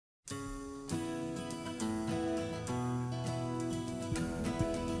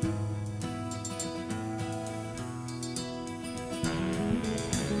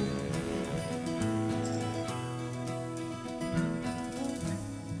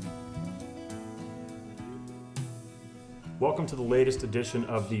Welcome to the latest edition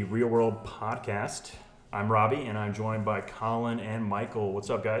of the Real World Podcast. I'm Robbie, and I'm joined by Colin and Michael.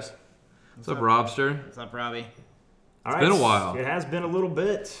 What's up, guys? What's up, Robster? What's up, Robbie? All It's been a while. It has been a little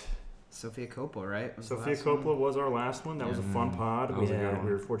bit. Sofia Coppola, right? Sofia Coppola was our last one. That was a fun pod. We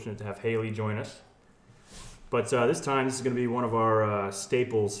were fortunate to have Haley join us. But this time, this is going to be one of our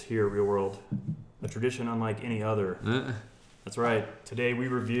staples here at Real World. A tradition unlike any other. That's right. Today we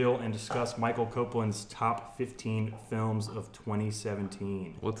reveal and discuss Michael Copeland's top 15 films of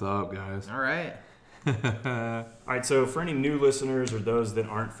 2017. What's up, guys? All right. All right, so for any new listeners or those that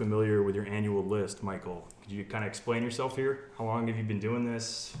aren't familiar with your annual list, Michael, could you kind of explain yourself here? How long have you been doing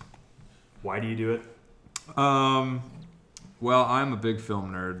this? Why do you do it? Well, I'm a big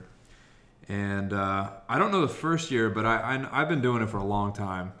film nerd. And I don't know the first year, but I've been doing it for a long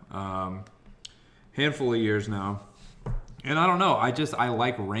time. Handful of years now. And I don't know, I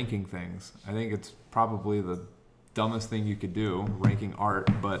like ranking things. I think it's probably the dumbest thing you could do, ranking art,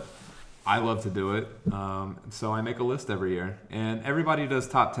 but I love to do it. So I make a list every year. And everybody does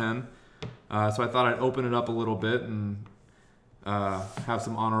top 10. So I thought I'd open it up a little bit and have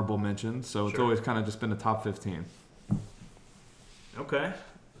some honorable mentions. So it's always kind of just been a top 15. Okay.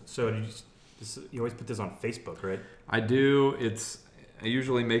 So you always put this on Facebook, right? I do. I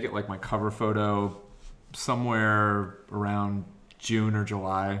usually make it like my cover photo somewhere around June or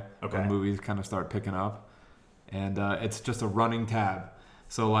July when movies kind of start picking up. And it's just a running tab.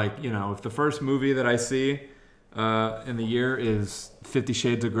 So if the first movie that I see in the year is 50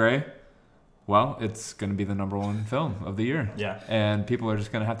 Shades of Grey, well, it's going to be the number one film of the year. Yeah. And people are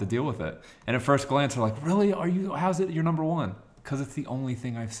just going to have to deal with it. And at first glance, they're like, really? How's it your number one? Because it's the only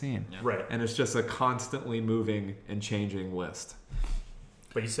thing I've seen. Yeah. Right. And it's just a constantly moving and changing list.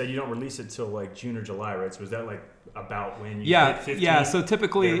 But you said you don't release it till like June or July, right? So is that like about when you hit 15? Yeah. So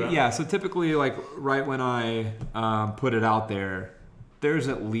typically, like right when I put it out there, there's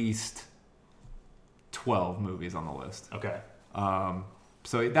at least 12 movies on the list. Okay.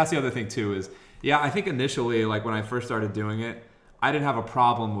 So that's the other thing too is, I think initially, like when I first started doing it, I didn't have a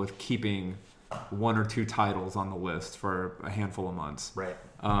problem with keeping one or two titles on the list for a handful of months. Right.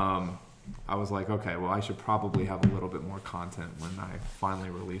 I was like, okay, well, I should probably have a little bit more content when I finally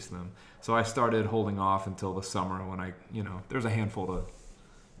release them. So I started holding off until the summer when there's a handful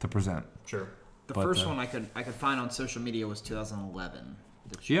to present. Sure. The first one I could find on social media was 2011.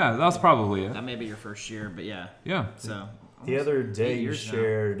 Yeah, that's probably it. That may be your first year, but yeah. Yeah. So the other day you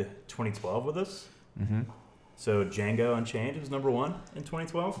shared 2012 with us. Mm-hmm. So Django Unchained was number one in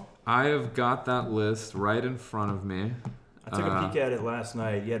 2012. I have got that list right in front of me. I took a peek at it last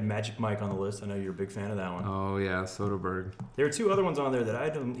night. You had Magic Mike on the list. I know you're a big fan of that one. Oh, yeah, Soderbergh. There are two other ones on there that I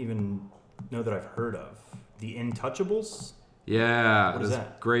don't even know that I've heard of. The Intouchables? Yeah. What is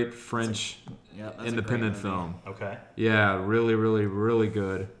that? Great French independent film. Okay. Yeah, really, really, really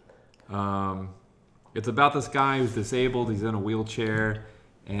good. It's about this guy who's disabled. He's in a wheelchair,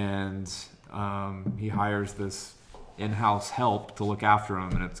 and he hires this in-house help to look after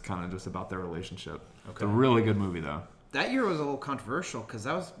him, and it's kind of just about their relationship. Okay. It's a really good movie, though. That year was a little controversial because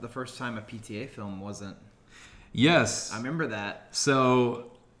that was the first time a PTA film wasn't. Yes. I remember that.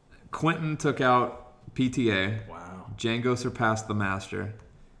 So Quentin took out PTA. Wow. Django surpassed The Master.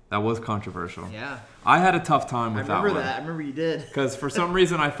 That was controversial. Yeah. I had a tough time with that one. I remember that. I remember you did. Because for some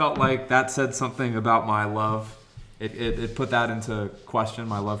reason I felt like that said something about my love. It put that into question,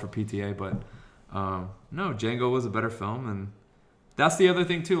 my love for PTA. But no, Django was a better film. And that's the other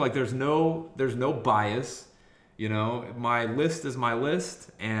thing too. Like there's no bias. My list is my list,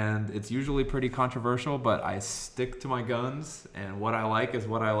 and it's usually pretty controversial, but I stick to my guns, and what I like is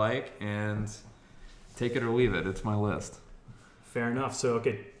what I like, and take it or leave it. It's my list. Fair enough. So,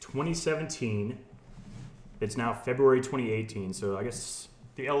 2017. It's now February 2018, so I guess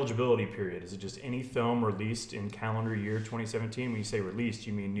the eligibility period, is it just any film released in calendar year 2017? When you say released,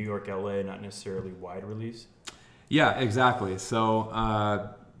 you mean New York, LA, not necessarily wide release? Yeah, exactly.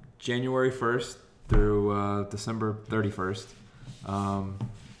 So, January 1st. Through December 31st. Now,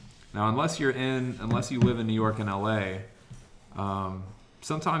 unless you live in New York and LA,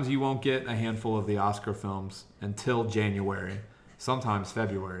 sometimes you won't get a handful of the Oscar films until January, sometimes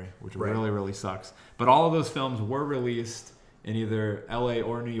February, which really, really sucks. But all of those films were released in either LA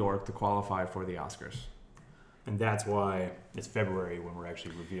or New York to qualify for the Oscars. And that's why it's February when we're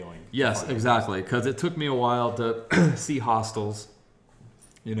actually revealing. Yes, exactly, because it took me a while to see Hostels.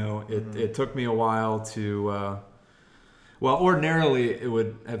 It took me a while to, ordinarily it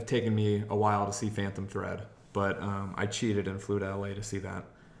would have taken me a while to see Phantom Thread, but I cheated and flew to LA to see that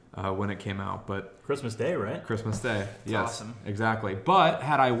when it came out. But Christmas Day, right? Christmas Day, yes, awesome. Exactly. But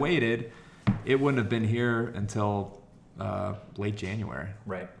had I waited, it wouldn't have been here until late January.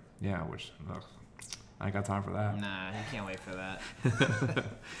 Right. Yeah, which I ain't got time for that. Nah, you can't wait for that.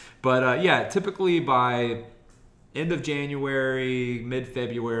 But yeah, typically by end of January,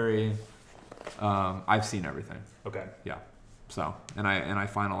 mid-February, I've seen everything. Okay. Yeah. So, and I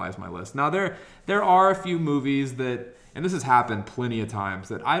finalized my list. Now there are a few movies that, and this has happened plenty of times,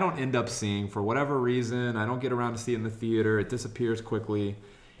 that I don't end up seeing for whatever reason. I don't get around to see it in the theater. It disappears quickly,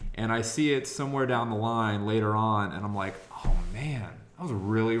 and I see it somewhere down the line later on, and I'm like, oh man, that was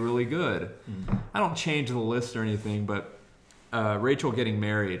really, really good. Mm-hmm. I don't change the list or anything, but Rachel Getting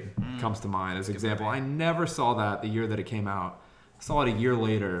Married comes to mind as an example. I never saw that the year that it came out. I saw it a year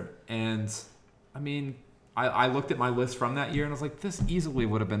later, and I mean, I looked at my list from that year and I was like, this easily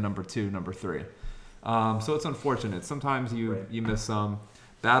would have been number 2, number 3. So it's unfortunate. Sometimes you miss some.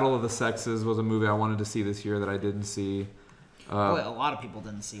 Battle of the Sexes was a movie I wanted to see this year that I didn't see. A lot of people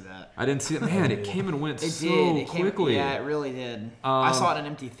didn't see that. I didn't see it. Man, it came and went so quickly. Yeah, it really did. I saw it in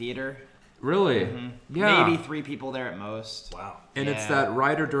an empty theater. Really? Mm-hmm. Yeah. Maybe 3 people there at most. Wow. And it's that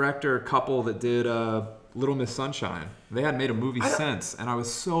writer-director couple that did Little Miss Sunshine. They hadn't made a movie since, and I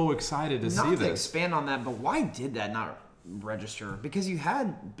was so excited to see this. Not to expand on that, but why did that not register? Because you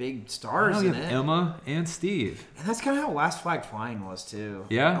had big stars in it. Emma and Steve. And that's kind of how Last Flag Flying was, too.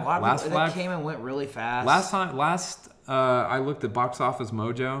 Yeah, a lot of people, that came and went really fast. I looked at Box Office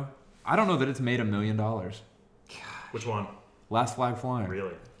Mojo. I don't know that it's made $1 million. Which one? Last Flag Flying.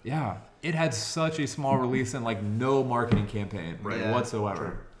 Really? Yeah. It had such a small release and like no marketing campaign whatsoever.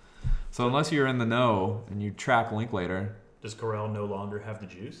 True. So unless you're in the know and you track Linklater. Does Carell no longer have the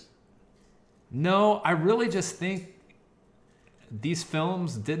juice? No, I really just think these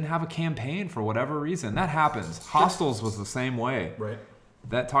films didn't have a campaign for whatever reason. That happens. Hostels was the same way. Right.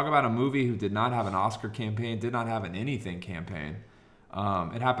 That talk about a movie who did not have an Oscar campaign, did not have an anything campaign.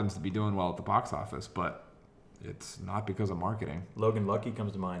 It happens to be doing well at the box office, but it's not because of marketing. Logan Lucky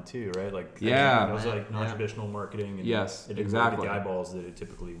comes to mind too, right? Like it was like non-traditional marketing. And yes, it didn't get the eyeballs that it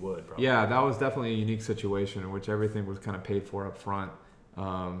typically would. Probably. Yeah, that was definitely a unique situation in which everything was kind of paid for up front,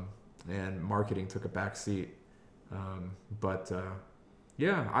 and marketing took a back seat.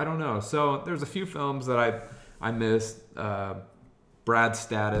 Yeah, I don't know. So there's a few films that I missed. Brad's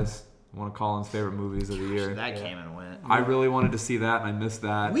Status, one of Colin's favorite movies of the year. That came and went. I really wanted to see that, and I missed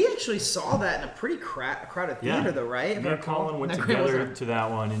that. We actually saw that in a pretty crowded theater, though, right? Me and Colin went together to that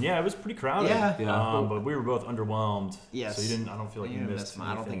one, and it was pretty crowded. Yeah. But we were both underwhelmed. Yes. So I don't feel like you missed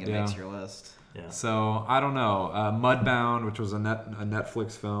I don't think it makes your list. Yeah. So I don't know. Mudbound, which was a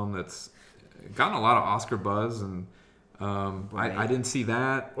Netflix film that's gotten a lot of Oscar buzz, and I didn't see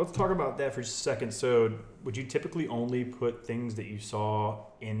that. Let's talk about that for just a second. So would you typically only put things that you saw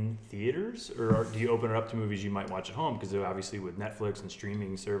in theaters, or do you open it up to movies you might watch at home? Because obviously with Netflix and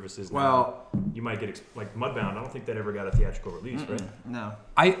streaming services now, you might get like Mudbound. I don't think that ever got a theatrical release, right? No.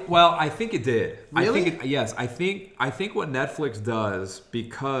 I think it did. Really? I think what Netflix does,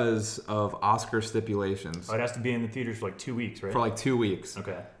 because of Oscar stipulations. It has to be in the theaters for like 2 weeks, right? For like 2 weeks.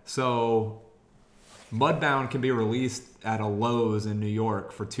 Okay. So Mudbound can be released at a Lowe's in New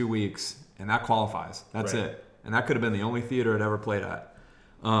York for 2 weeks, and that qualifies. That's it. And that could have been the only theater it ever played at.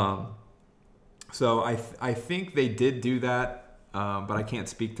 So I think they did do that, but I can't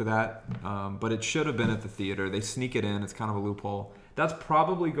speak to that. But it should have been at the theater. They sneak it in. It's kind of a loophole. That's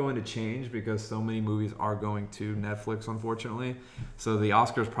probably going to change because so many movies are going to Netflix, unfortunately. So the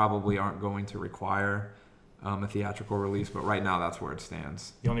Oscars probably aren't going to require a theatrical release, but right now that's where it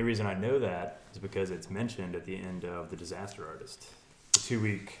stands. The only reason I know that is because it's mentioned at the end of The Disaster Artist, the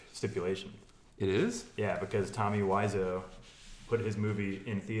 2-week stipulation. It is? Yeah, because Tommy Wiseau put his movie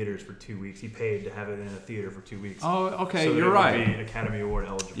in theaters for 2 weeks. He paid to have it in a theater for 2 weeks. Oh, okay, so you're right. It would be Academy Award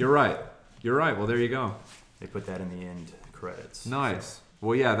eligible. You're right. Well, there you go. They put that in the end credits. Nice.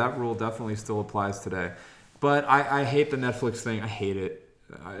 Well, yeah, that rule definitely still applies today. But I hate the Netflix thing. I hate it.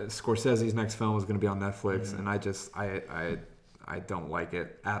 Scorsese's next film is going to be on Netflix, and I don't like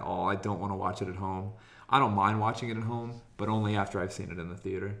it at all. I don't want to watch it at home. I don't mind watching it at home, but only after I've seen it in the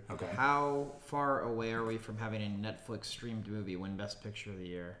theater. Okay. How far away are we from having a Netflix streamed movie win Best Picture of the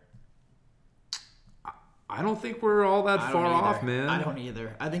Year? I don't think we're all that far off, man. I don't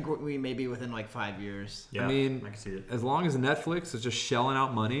either. I think we may be within like 5 years. Yeah, I mean, I can see it. As long as Netflix is just shelling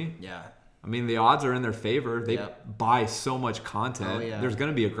out money. Yeah. I mean, the odds are in their favor. They buy so much content. Oh, yeah. There's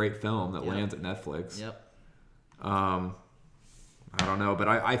going to be a great film that lands at Netflix. Yep. I don't know, but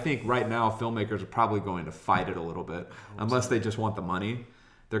I think right now filmmakers are probably going to fight it a little bit. Unless they just want the money.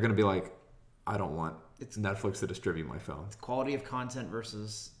 They're going to be like, I don't want Netflix to distribute my film. It's quality of content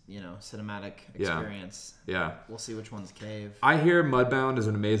versus, cinematic experience. Yeah. We'll see which one's cave. I hear Mudbound is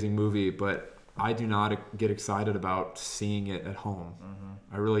an amazing movie, but I do not get excited about seeing it at home.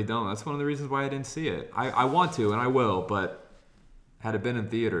 I really don't. That's one of the reasons why I didn't see it. I want to, and I will, but had it been in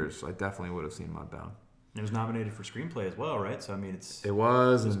theaters, I definitely would have seen Mudbound. It was nominated for screenplay as well, right? So I mean, it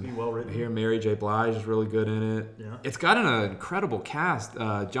was supposed to be well written. I hear Mary J. Blige is really good in it. Yeah, it's got an incredible cast.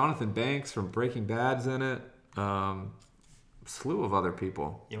 Jonathan Banks from Breaking Bad's in it. Slew of other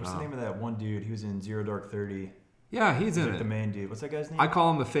people. Yeah, what's the name of that one dude? He was in Zero Dark 30. Yeah, he's in like it. The main dude. What's that guy's name? I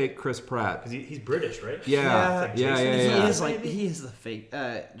call him the fake Chris Pratt. Because he's British, right? Yeah. He is the fake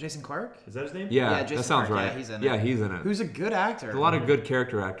Jason Clarke. Is that his name? Yeah, Jason that sounds Clarke, right. yeah, he's in it. Yeah, he's in it. Who's a good actor. There's a lot of good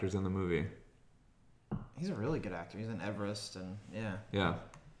character actors in the movie. He's a really good actor. He's in Everest and yeah. Yeah.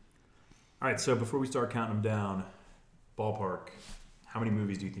 All right, so before we start counting them down, ballpark, how many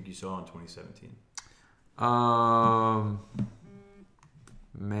movies do you think you saw in 2017?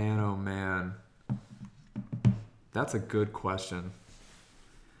 Man, oh man. That's a good question.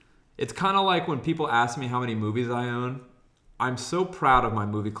 It's kind of like when people ask me how many movies I own. I'm so proud of my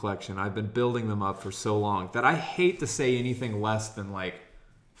movie collection. I've been building them up for so long that I hate to say anything less than like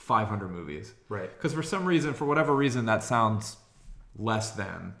 500 movies. Right. Because for whatever reason, that sounds less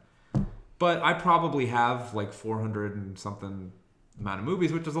than. But I probably have like 400 and something amount of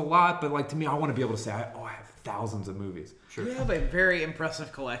movies, which is a lot. But like to me, I want to be able to say, I have thousands of movies. Sure. You have a very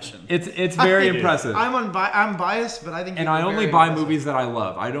impressive collection. It's very impressive. I'm biased, but I think. And I only buy movies that I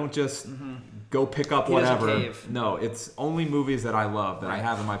love. I don't just go pick up whatever. No, it's only movies that I love that I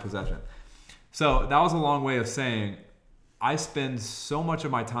have in my possession. So that was a long way of saying I spend so much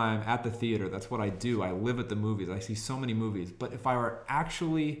of my time at the theater. That's what I do. I live at the movies. I see so many movies. But if I were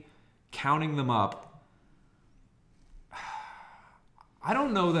actually counting them up, I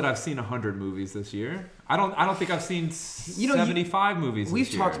don't know that I've seen 100 movies this year. I don't think I've seen 75 movies this year.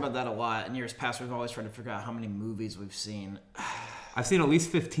 We've talked about that a lot in years past. We've always tried to figure out how many movies we've seen. I've seen at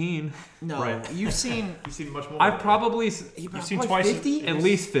least 15. No, right. You've seen much more. I've probably you've seen twice. 50? At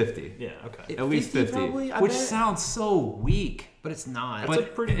least 50. Yeah, okay. At least 50. Probably, which sounds so weak. But it's not. That's a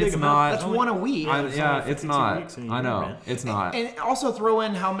pretty big amount. That's one a week. It's not. I know. It's not. And also throw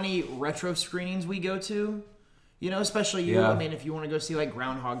in how many retro screenings we go to. You know, especially you. Yeah. I mean, if you want to go see like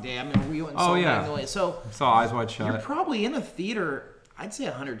Groundhog Day, I mean, we went and saw Magnolia. So saw Eyes Wide Shut. You're probably in a theater, I'd say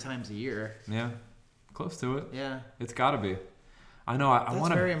 100 times a year. Yeah, close to it. Yeah, it's got to be. I know. I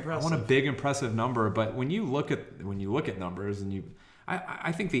want a big impressive number, but when you look at numbers and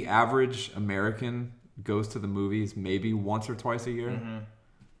I think the average American goes to the movies maybe once or twice a year. Mm-hmm.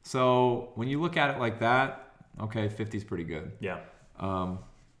 So when you look at it like that, okay, 50 is pretty good. Yeah.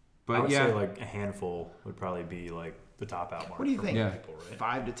 But I would say like a handful would probably be like the top out mark. What do you think? Yeah. People, right?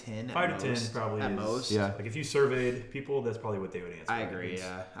 5 to 10 at 5 to 10 probably at is, most. Yeah. Like if you surveyed people, that's probably what they would answer. I agree,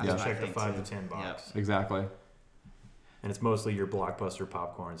 yeah. Check the 5 to 10 box. Yep. Exactly. And it's mostly your blockbuster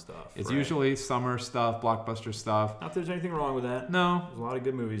popcorn stuff. It's usually summer stuff, blockbuster stuff. Not that there's anything wrong with that. No. There's a lot of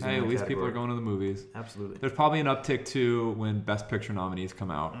good movies. Hey, at least people are going to the movies. Absolutely. There's probably an uptick too when Best Picture nominees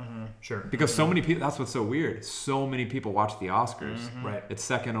come out. Mm-hmm. Sure. Because so many people, that's what's so weird. So many people watch the Oscars. Mm-hmm. Right. It's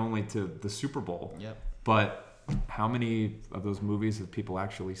second only to the Super Bowl. Yep. But how many of those movies have people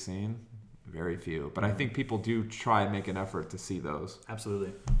actually seen? Very few. But I think people do try and make an effort to see those.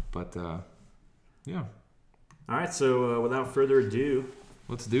 Absolutely. But, yeah. All right, so without further ado,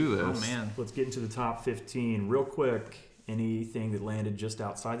 let's do this. Oh, man. Let's get into the top 15 real quick. Anything that landed just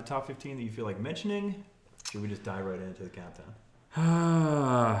outside the top 15 that you feel like mentioning? Should we just dive right into the countdown?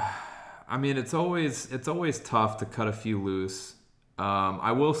 I mean, it's always tough to cut a few loose.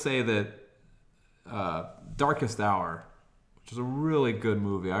 I will say that Darkest Hour, which is a really good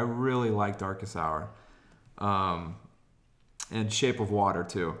movie. I really like Darkest Hour. And Shape of Water,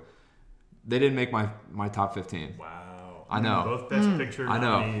 too. They didn't make my top 15. Wow. I know. Both Best Picture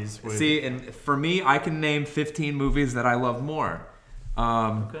nominees. I know. See, and for me, I can name 15 movies that I love more.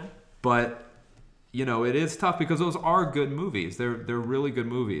 Okay. But, you know, it is tough because those are good movies. They're really good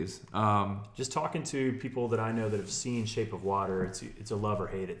movies. Just talking to people that I know that have seen Shape of Water, it's a love or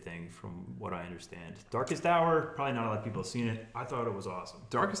hate it thing from what I understand. Darkest Hour, probably not a lot of people have seen it. I thought it was awesome.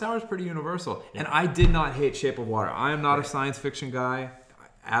 Darkest Hour is pretty universal. Yeah. And I did not hate Shape of Water. I am not a science fiction guy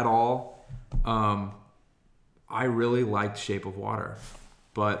at all. I really liked Shape of Water,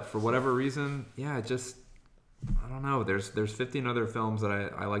 but for whatever reason, I don't know. There's 15 other films that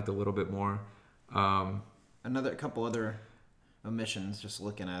I liked a little bit more. Another couple other omissions. Just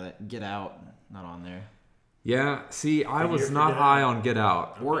looking at it, Get Out, not on there. Yeah, see, I was not high on Get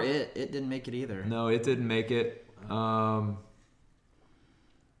Out, or It didn't make it either. No, it didn't make it. I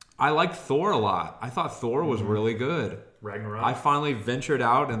liked Thor a lot. I thought Thor was really good. Ragnarok. I finally ventured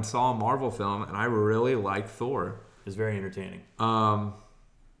out and saw a Marvel film, and I really liked Thor. It was very entertaining.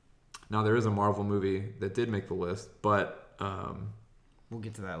 Now, there is a Marvel movie that did make the list, but we'll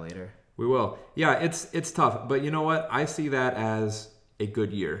get to that later. We will. Yeah, it's tough. But you know what? I see that as a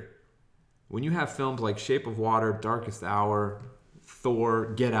good year. When you have films like Shape of Water, Darkest Hour,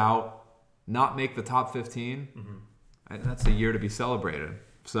 Thor, Get Out, not make the top 15, that's a year to be celebrated.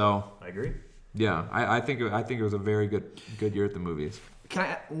 So I agree. Yeah, I think it was a very good year at the movies.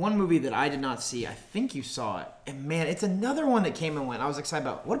 One movie that I did not see, I think you saw it. And man, it's another one that came and went. I was excited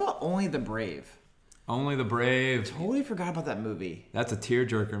about. What about Only the Brave? Only the Brave. Totally forgot about that movie. That's a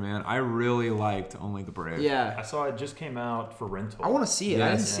tearjerker, man. I really liked Only the Brave. Yeah. I saw it just came out for rental. I want to see it. Yes,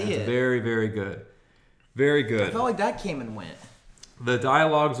 I didn't see it. Very, very good. Very good. I felt like that came and went. The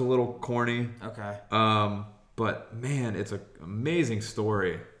dialogue's a little corny. Okay. But man, it's an amazing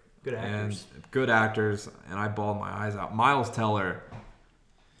story. Good actors. And good actors, and I bawled my eyes out. Miles Teller.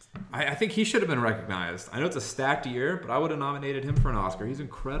 I think he should have been recognized. I know it's a stacked year, but I would have nominated him for an Oscar. He's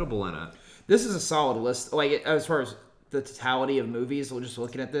incredible in it. This is a solid list. Like, as far as the totality of movies, just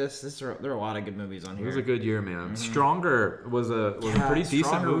looking at this, there are a lot of good movies on here. It was a good year, man. Mm-hmm. Stronger was a pretty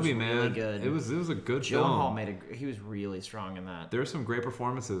decent movie, man. Really good. It was a good film. Gyllenhaal he was really strong in that. There were some great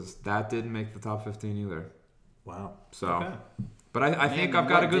performances. That didn't make the top 15 either. Wow. So, okay. But I think I've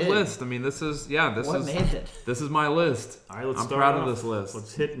got a good list. I mean, this is my list. All right, I'm proud of this list.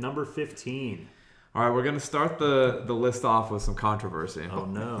 Let's hit number 15. All right, we're going to start the list off with some controversy. Oh,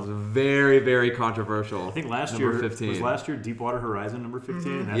 no. It was very, very controversial. I think last number year 15. Was last year Deepwater Horizon number 15?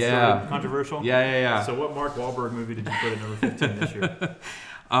 Mm-hmm. That's yeah. Controversial? Yeah. So what Mark Wahlberg movie did you put at number 15 this year?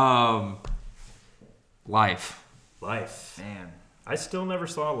 Life. Man. I still never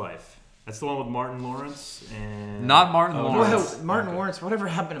saw Life. That's the one with Martin Lawrence and... Not Martin Lawrence. Well, Martin Lawrence. Whatever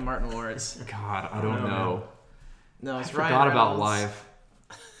happened to Martin Lawrence? God, I don't know. No, it's I Ryan forgot Reynolds. about Life.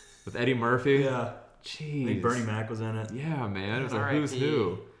 With Eddie Murphy? Yeah. Jeez. I think Bernie Mac was in it. Yeah, man. It was a who's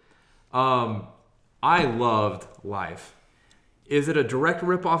who. I loved Life. Is it a direct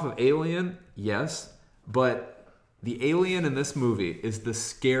ripoff of Alien? Yes. But the alien in this movie is the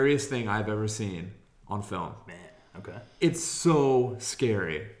scariest thing I've ever seen on film. Man, okay. It's so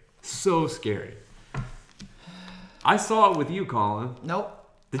scary. So scary. I saw it with you, Colin. Nope.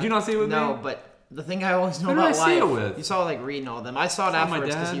 Did you not see it with me? No, but the thing I always know Who did about I see Life, it with? you saw like reading all of them. I saw it Saw my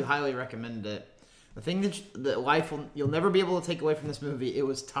afterwards because dad. you highly recommended it. The thing that Life you'll never be able to take away from this movie, it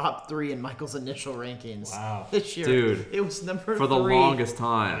was top 3 in Michael's initial rankings. Wow. This year. Dude. It was number 3. For the longest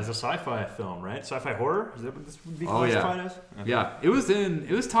time. It's a sci-fi film, right? Sci-fi horror? Is that what this would be Oh, classified yeah. as? Okay. Yeah,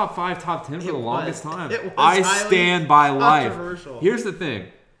 it was top 5, top 10 for the longest time. It was I highly stand by Life. controversial. Here's the thing.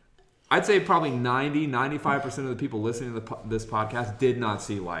 I'd say probably 95% of the people listening to this podcast did not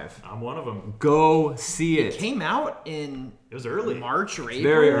see Life. I'm one of them. Go see it. It came out in It was early. March or April.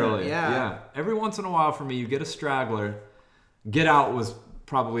 Very early. Yeah. Every once in a while for me, you get a straggler. Get Out was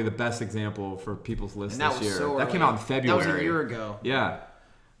probably the best example for people's list And that this was year. so That early. came out in February. That was a year ago. Yeah.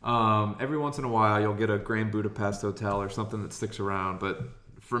 Every once in a while, you'll get a Grand Budapest Hotel or something that sticks around. But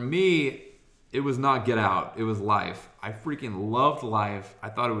for me, it was not Get Out. It was Life. I freaking loved Life. I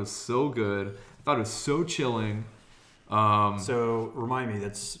thought it was so good. I thought it was so chilling. So remind me,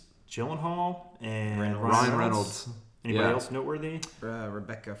 that's Gyllenhaal and Ryan Reynolds. Anybody Yeah. else noteworthy?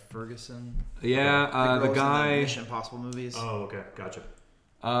 Rebecca Ferguson. Yeah, girl the who's in guy. Mission Impossible movies. Oh, okay, gotcha.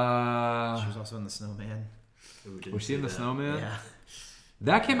 She was also in The Snowman. Ooh, didn't Was she see in The that. Snowman? Yeah.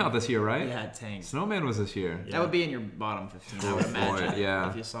 That came out this year, right? Yeah, Tank. Snowman was this year. Yeah. That would be in your bottom 15, I would boy, imagine. yeah.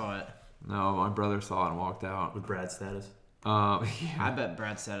 If you saw it. No, my brother saw it and walked out. With Brad Status. Yeah. I bet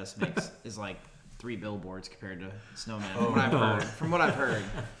Brad Status is like 3 billboards compared to Snowman. Oh, From what I've heard.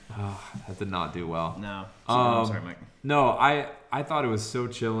 That did not do well. No. I'm sorry, Mike. No, I thought it was so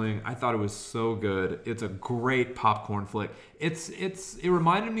chilling. I thought it was so good. It's a great popcorn flick. It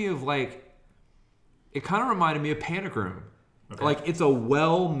reminded me of it kind of reminded me of Panic Room. Okay. Like it's a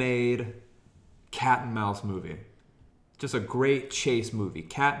well-made cat and mouse movie. Just a great chase movie.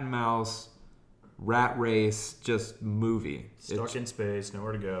 Cat and mouse, rat race, just movie. Stuck in space,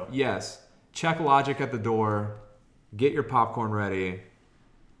 nowhere to go. Yes. Check logic at the door. Get your popcorn ready.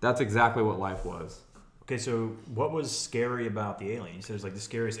 That's exactly what Life was. Okay, so what was scary about the alien? You said it's like the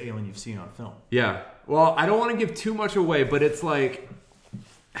scariest alien you've seen on film. Yeah. Well, I don't want to give too much away, but it's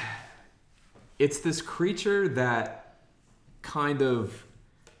this creature that kind of,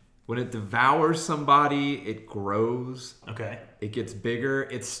 when it devours somebody, it grows. Okay. It gets bigger.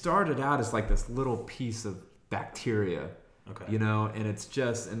 It started out as like this little piece of bacteria. Okay. And it's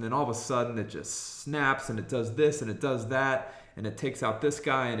just, and then all of a sudden it just snaps and it does this and it does that. And it takes out this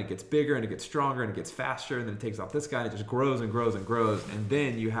guy and it gets bigger and it gets stronger and it gets faster. And then it takes out this guy and it just grows and grows and grows. And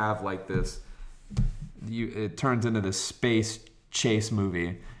then you have like this, it turns into this space chase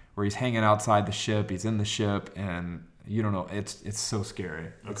movie where he's hanging outside the ship. He's in the ship, and you don't know. It's so scary.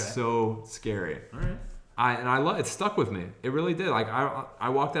 Okay. It's so scary. All right. I love it. Stuck with me. It really did. Like I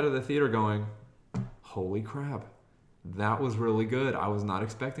walked out of the theater going, holy crap, that was really good. I was not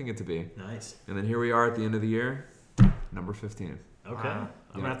expecting it to be. Nice. And then here we are at the end of the year, number 15. Okay. I'm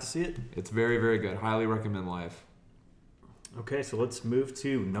gonna have to see it. It's very, very good. Highly recommend Life. Okay, so let's move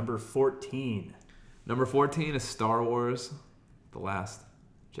to number 14. Number 14 is Star Wars: The Last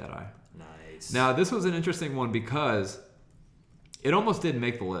Jedi. Nice. Now, this was an interesting one because it almost didn't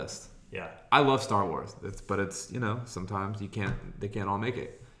make the list. Yeah. I love Star Wars, but it's sometimes they can't all make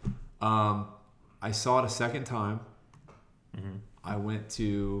it. I saw it a second time. Mm-hmm. I went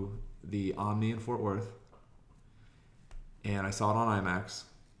to the Omni in Fort Worth, and I saw it on IMAX.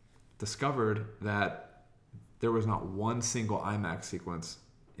 Discovered that there was not one single IMAX sequence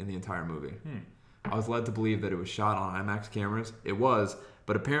in the entire movie. I was led to believe that it was shot on IMAX cameras. It was,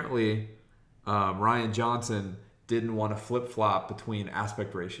 but apparently Rian Johnson didn't want to flip-flop between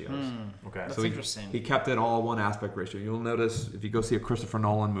aspect ratios. Okay. That's So interesting. He kept it all one aspect ratio. You'll notice if you go see a Christopher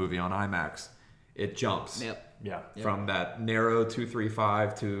Nolan movie on IMAX, it jumps Yeah. from that narrow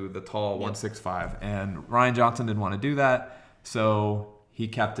 235 to the tall 165. And Rian Johnson didn't want to do that, so he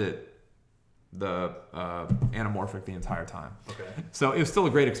kept it the anamorphic the entire time. Okay. So it was still a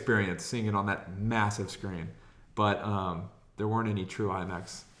great experience seeing it on that massive screen, but there weren't any true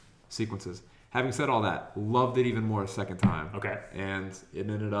IMAX sequences. Having said all that, loved it even more a second time. Okay. And it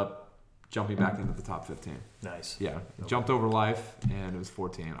ended up jumping back into the top 15. Nice. Yeah, it jumped over Life, and it was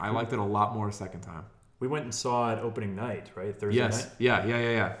 14. I liked it a lot more a second time. We went and saw it opening night, right? Thursday Yes, night?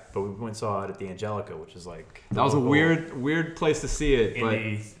 yeah. But we went and saw it at the Angelica, which is like... That was a local weird place to see it, but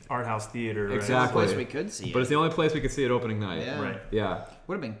indie art house theater. Right? Exactly. Place we could see it. but it's the only place we could see it opening night. Yeah. Right. Yeah,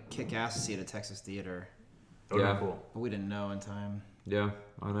 Would have been kick-ass to see it at Texas Theater, That would Yeah. be cool. but we didn't know in time. yeah,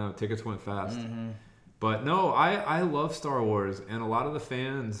 I know. Tickets went fast. Mm-hmm. But no, I love Star Wars, and a lot of the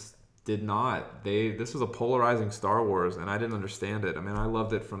fans did not. This was a polarizing Star Wars, and I didn't understand it. I mean, I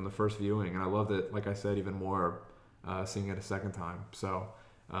loved it from the first viewing, and I loved it, like I said, even more seeing it a second time. So,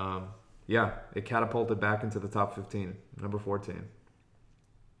 yeah, it catapulted back into the top 15, number 14.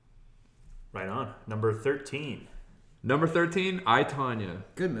 Right on. Number 13. Number 13, I, Tonya.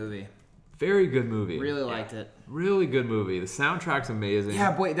 Good movie. Very good movie. Really liked it. Really good movie. The soundtrack's amazing.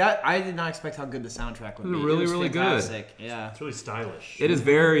 Yeah, boy, that I did not expect how good the soundtrack would It was be. really, it was really good. fantastic. Yeah. It's really stylish. It is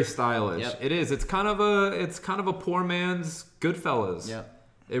very stylish. Yep. It is. It's kind of a poor man's Goodfellas. Yep.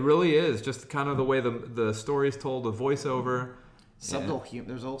 It really is. Just kind of the way the story is told, the voiceover. Subtle humor.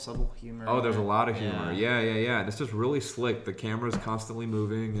 There's all subtle humor. Oh, in there's a there. lot of humor. Yeah. And it's just really slick. The camera's constantly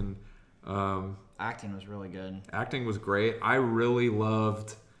moving, and Acting was really good. acting was great. I really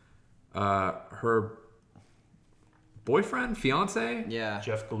loved her boyfriend, fiance. Yeah.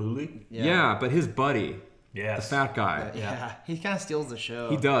 Jeff Galooly. Yeah, but his buddy, Yes. the fat guy. Yeah. He kind of steals the show.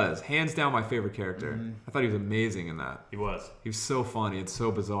 He does. Hands down my favorite character. Mm-hmm. I thought he was amazing in that. He was. He was so funny. It's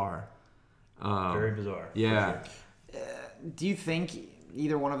so bizarre. Very bizarre. Yeah. Do you think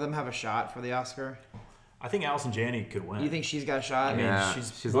either one of them have a shot for the Oscar? I think Allison Janney could win. Do you think she's got a shot? I mean, Yeah,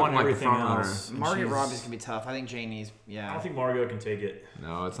 she's she's won looking like the everything front runner. else. and Margaret she's- Robbie's gonna be tough. I think Janie's. I Yeah. don't think Margot can take it,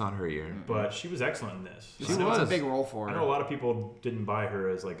 No, it's not her year. but she was excellent in this. She It's was. a big role for I her. know a lot of people didn't buy her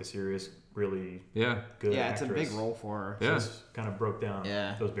as like a serious, really Yeah, good Yeah, it's a actress. big role for her. Yeah. This kind of broke down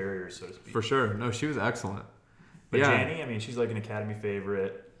Yeah. those barriers, so to speak. for sure. No, she was excellent. But yeah. Janney, I mean, she's like an Academy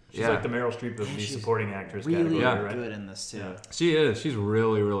favorite. She's Yeah. like the Meryl Streep of And the she's supporting actress Really category, Yeah. right? good in this too. Yeah. She is. She's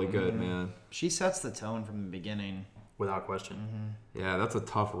really, really good, man. She sets the tone from the beginning. Without question. Yeah, that's a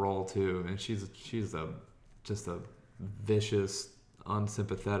tough role too, and she's just a vicious,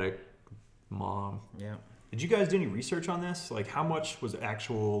 unsympathetic mom. Yeah. Did you guys do any research on this? Like, how much was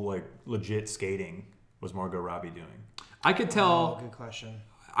actual, like, legit skating was Margot Robbie doing? I could Oh, tell. good question.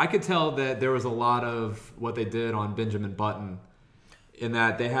 I could tell that there was a lot of what they did on Benjamin Button, in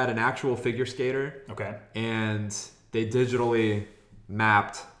that they had an actual figure skater Okay. and they digitally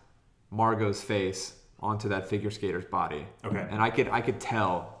mapped Margot's face onto that figure skater's body. Okay. And I could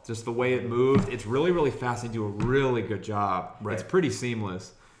tell just the way it moved. It's really, really fast. They do a really good job. Right. It's pretty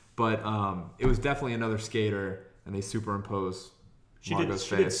seamless. But it was definitely another skater, and they superimposed Margot's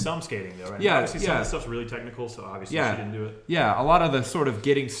She did face. some skating, though, right? Yeah, Obviously, some yeah. of the stuff's really technical, so obviously Yeah. she didn't do it. Yeah, a lot of the sort of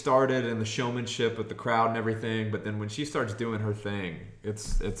getting started and the showmanship with the crowd and everything. But then when she starts doing her thing,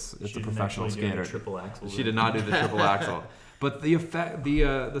 it's She a didn't professional actually do any skater. triple axels. She did not do the triple axel. But the effect,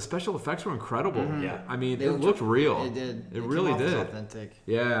 the special effects were incredible. Yeah. I mean, They it looked real. It did. It came really off as did. Authentic.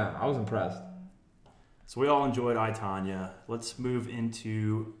 Yeah, I was impressed. So we all enjoyed I, Tonya. Let's move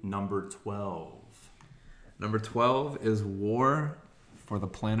into number 12. Number 12 is War for the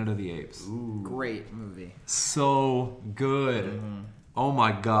Planet of the Apes. Ooh. Great movie. So good. Oh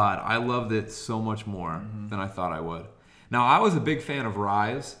my God. I loved it so much more than I thought I would. Now, I was a big fan of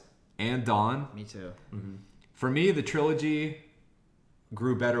Rise and Dawn. Me too. For me, the trilogy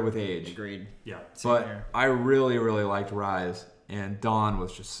grew better with age. Agreed. Yeah. But here. I really, really liked Rise, and Dawn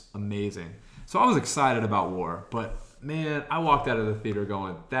was just amazing. So I was excited about War, but man, I walked out of the theater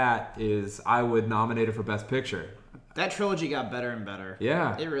going, I would nominate it for Best Picture. That trilogy got better and better.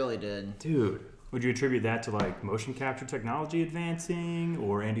 Yeah. It really did. Dude. Would you attribute that to like motion capture technology advancing,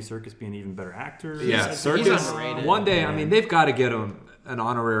 or Andy Serkis being an even better actor? Yeah, He's Serkis. underrated. One day, I mean, they've got to get him an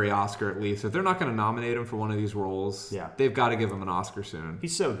honorary Oscar at least. If they're not going to nominate him for one of these roles, they've got to give him an Oscar soon.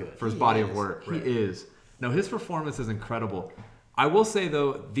 He's so good. For his body of work. Right. He is. No, his performance is incredible. I will say,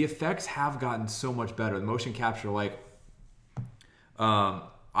 though, the effects have gotten so much better. The motion capture, like,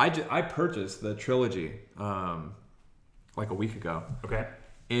 I purchased the trilogy like a week ago. Okay.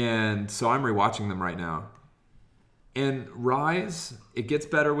 And so I'm rewatching them right now. And Rise, it gets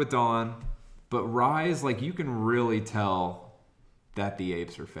better with Dawn, but Rise, like, you can really tell that the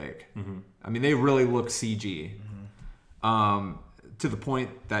apes are fake. I mean, they really look CG. To the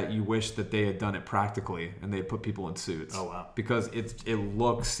point that you wish that they had done it practically and they had put people in suits. Oh, wow. Because it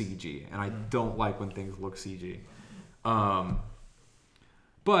looks CG, and I don't like when things look CG.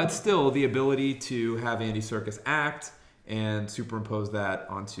 But still, the ability to have Andy Serkis act and superimpose that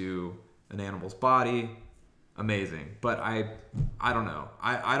onto an animal's body, amazing. But I don't know.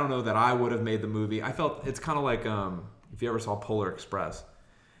 I don't know that I would have made the movie. I felt it's kind of like if you ever saw Polar Express.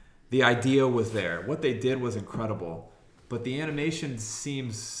 The idea was there. What they did was incredible. But the animation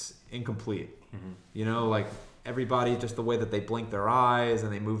seems incomplete. You know, like everybody, just the way that they blink their eyes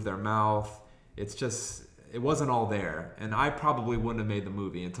and they move their mouth. It's just, it wasn't all there. And I probably wouldn't have made the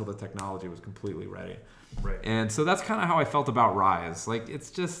movie until the technology was completely ready. Right. And so that's kind of how I felt about Rise. Like,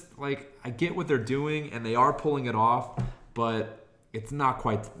 it's just, like, I get what they're doing and they are pulling it off, but it's not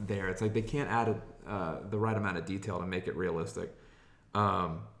quite there. It's like they can't add the right amount of detail to make it realistic.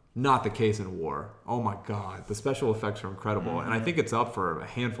 Not the case in War. Oh my God, the special effects are incredible, and I think it's up for a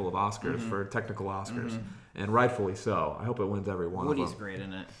handful of Oscars, for technical Oscars, and rightfully so. I hope it wins every one Woody's of them. great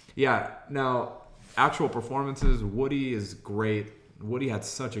in it. Yeah. Now, actual performances, Woody is great. Woody had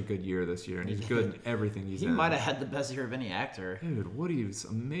such a good year this year, and he's good in everything he's in. He might have had the best year of any actor. Dude, Woody's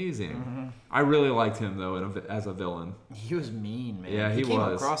amazing. I really liked him though as a villain. He was mean, man. Yeah, he came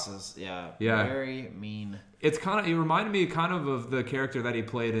was. across as very mean. It's kind of, it reminded me of the character that he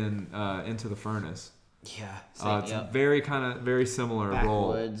played in Into the Furnace. Yeah, It's very similar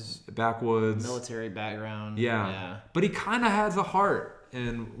role. Backwoods, military background. Yeah. But he kind of has a heart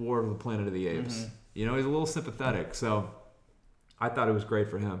in War of the Planet of the Apes. You know, he's a little sympathetic. So I thought it was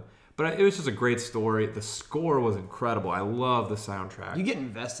great for him. But it was just a great story. The score was incredible. I love the soundtrack. You get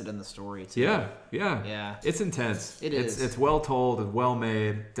invested in the story too. Yeah. It's intense. It is. It's well told and well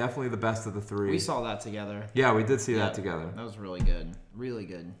made. Definitely the best of the three. We saw that together. Yeah, we did see that together. That was really good. Really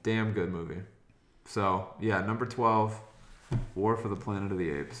good. Damn good movie. So, yeah, number 12, War for the Planet of the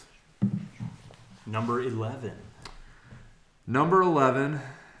Apes. Number 11. Number 11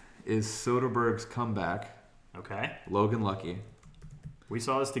 is Soderbergh's comeback. Okay. Logan Lucky. We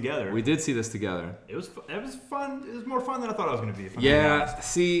saw this together. We did see this together. It was fun. It was more fun than I thought it was going to be. Yeah,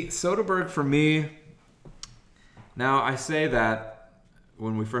 see, Soderbergh for me, now I say that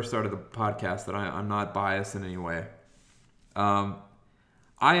when we first started the podcast that I'm not biased in any way. I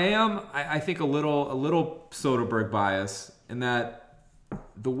think a little Soderbergh bias in that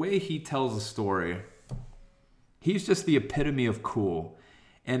the way he tells a story, he's just the epitome of cool.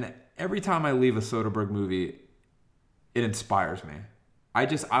 And every time I leave a Soderbergh movie, it inspires me. I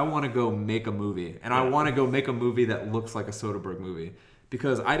want to go make a movie, and I want to go make a movie that looks like a Soderbergh movie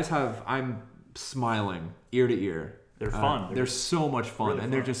because I'm smiling ear to ear. They're fun. They're so much fun, really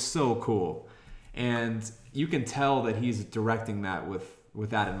and they're just so cool. And you can tell that he's directing that with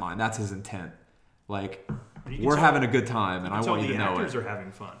that in mind. That's his intent. Like, we're having a good time, and I want you to know it. The actors are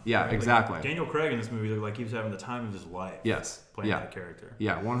having fun. Yeah, right? exactly. Like Daniel Craig in this movie looked like he was having the time of his life. Yes. Playing that character.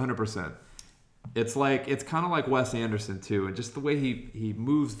 Yeah, 100%. It's kind of like Wes Anderson too, and just the way he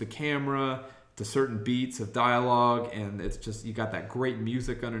moves the camera to certain beats of dialogue, and it's just, you got that great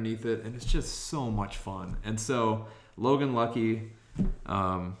music underneath it, and it's just so much fun. And so Logan Lucky,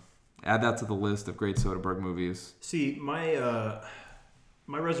 add that to the list of great Soderbergh movies. See, my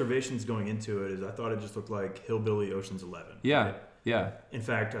reservations going into it is I thought it just looked like Hillbilly Ocean's 11. Yeah. Right? Yeah. In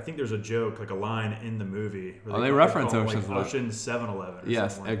fact, I think there's a joke, like a line in the movie. Where they reference call Ocean's 11. Ocean's 7-Eleven.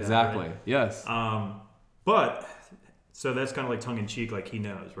 Yes, like exactly. That, right? Yes. But So that's kind of like tongue-in-cheek, like he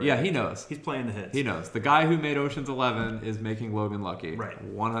knows, right? Yeah, he knows. He's playing the hits. He knows. The guy who made Ocean's 11 is making Logan Lucky. Right.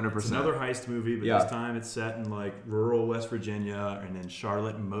 100%. It's another heist movie, but this time it's set in like rural West Virginia and then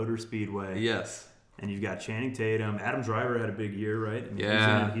Charlotte Motor Speedway. Yes. And you've got Channing Tatum. Adam Driver had a big year, right?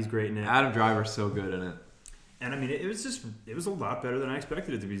 I mean, he's great in it. Adam Driver's so good in it. And I mean, it was a lot better than I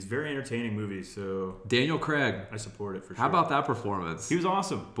expected it to be. It's a very entertaining movie, so Daniel Craig. I support it for sure. How about that performance? He was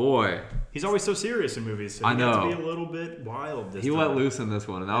awesome. Boy. He's always so serious in movies, so I know. got to be a little bit wild this time. He let loose in this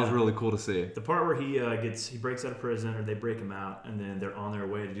one, and that was really cool to see. The part where he breaks out of prison, or they break him out, and then they're on their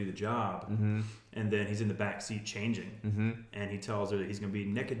way to do the job, and then he's in the back seat changing, and he tells her that he's going to be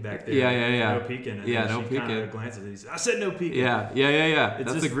naked back there. Yeah. No peeking. And yeah, then no she peeking. Kind of glances, and he says, "I said no peeking." Yeah.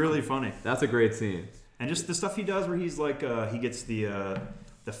 It's just really funny. That's a great scene. And just the stuff he does where he's like, he gets the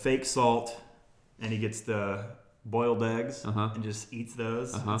fake salt and he gets the boiled eggs and just eats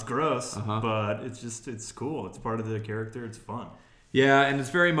those. It's gross, but it's cool. It's part of the character. It's fun. Yeah, and it's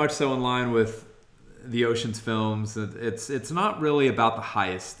very much so in line with the Ocean's films. It's not really about the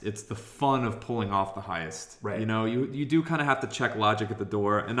heist. It's the fun of pulling off the heist. Right. You know, you do kind of have to check logic at the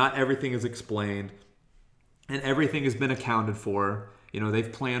door, and not everything is explained, and everything has been accounted for. You know,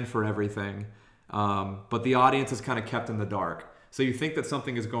 they've planned for everything. But the audience is kind of kept in the dark. So you think that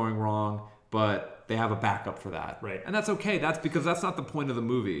something is going wrong, but they have a backup for that. Right. And that's okay. That's because that's not the point of the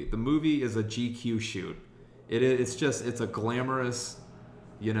movie. The movie is a GQ shoot. It's a glamorous,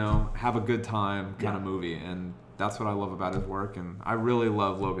 you know, have a good time kind of movie. And that's what I love about his work. And I really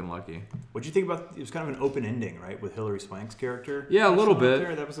love Logan Lucky. What'd you think about, it was kind of an open ending, right? With Hilary Swank's character? Yeah, a little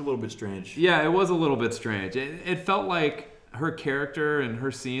bit. That was a little bit strange. Yeah, it was a little bit strange. It felt like her character and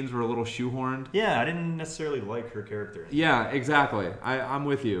her scenes were a little shoehorned. Yeah, I didn't necessarily like her character. Yeah, exactly. I'm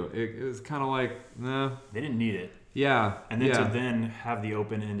with you. It was kind of like, nah. They didn't need it. Yeah. And then to then have the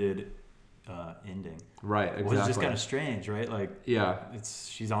open-ended ending. Right, exactly. It was just kind of strange, right? Like,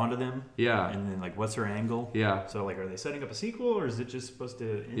 she's onto them. Yeah. And then, like, what's her angle? Yeah. So, like, are they setting up a sequel, or is it just supposed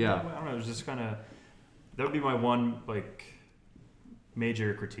to end Yeah. that way? I don't know. It was just kind of, that would be my one, like,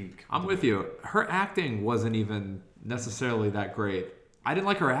 major critique. I'm with you. Her acting wasn't even necessarily that great. I didn't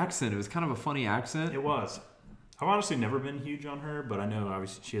like her accent. It was kind of a funny accent. It was. I've honestly never been huge on her, but I know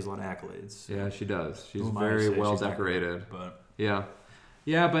obviously she has a lot of accolades. Yeah, she does. She's very well decorated. But yeah,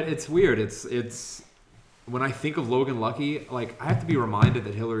 but it's weird. It's when I think of Logan Lucky, like I have to be reminded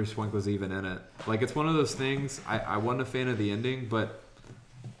that Hilary Swank was even in it. Like it's one of those things. I wasn't a fan of the ending, but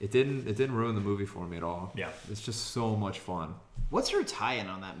it didn't ruin the movie for me at all. Yeah, it's just so much fun. What's her tie-in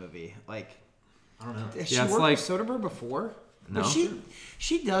on that movie? Like, I don't know. Has she worked with Soderbergh before? No. But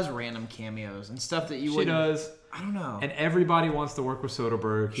she does random cameos and stuff that you would. She does. I don't know. And everybody wants to work with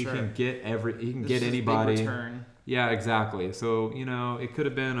Soderbergh. He can get get anybody. Big return. Yeah, exactly. So, you know, it could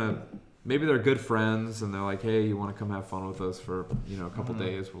have been maybe they're good friends and they're like, hey, you want to come have fun with us for, you know, a couple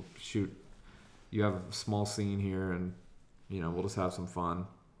days? We'll shoot. You have a small scene here and, you know, we'll just have some fun.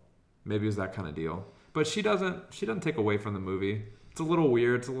 Maybe it was that kind of deal. But she doesn't take away from the movie. It's a little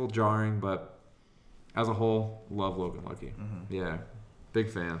weird. It's a little jarring, but as a whole, love Logan Lucky. Mm-hmm. Yeah, big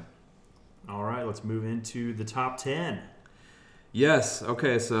fan. All right, let's move into the top 10. Yes.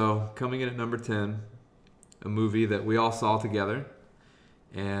 Okay, so coming in at number 10, a movie that we all saw together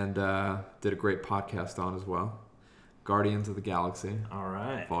and did a great podcast on as well. Guardians of the Galaxy. All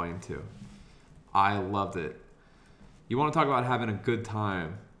right. Volume 2. I loved it. You want to talk about having a good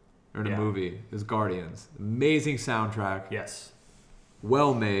time in a movie? Is Guardians. Amazing soundtrack. Yes.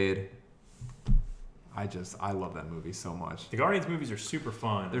 Well made. I love that movie so much. The Guardians movies are super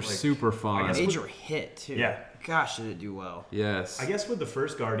fun. They're super fun. Major hit too. Yeah. Gosh, did it do well. Yes. I guess with the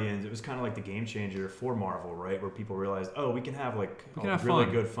first Guardians, it was kind of like the game changer for Marvel, right? Where people realized, oh, we can have like a really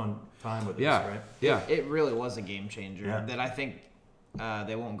good fun time with this, right? Yeah. It really was a game changer that I think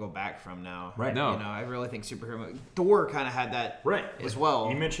they won't go back from now. Right. No. You know, I really think superhero Thor kind of had that as well.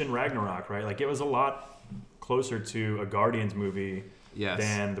 You mentioned Ragnarok, right? Like it was a lot closer to a Guardians movie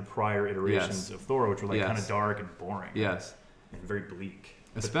than the prior iterations of Thor, which were like kind of dark and boring. Yes. And very bleak.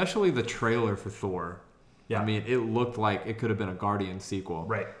 Especially the trailer for Thor. Yeah. I mean, it looked like it could have been a Guardians sequel.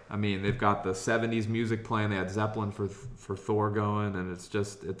 Right. I mean, they've got the 70s music playing. They had Zeppelin for Thor going, and it's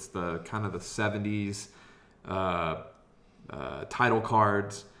the kind of the 70s title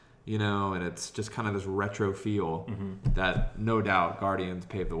cards, you know, and it's just kind of this retro feel that no doubt Guardians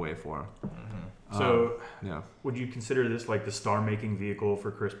paved the way for. So, would you consider this like the star-making vehicle for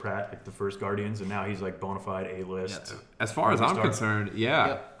Chris Pratt, like the first Guardians, and now he's like bona fide A-list? As far as I'm concerned,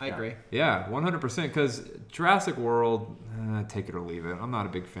 Yep, I agree. Yeah, 100%. Because Jurassic World, take it or leave it. I'm not a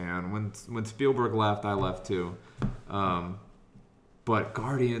big fan. When Spielberg left, I left too. But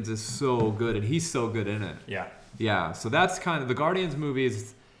Guardians is so good, and he's so good in it. Yeah. Yeah, so that's kind of the Guardians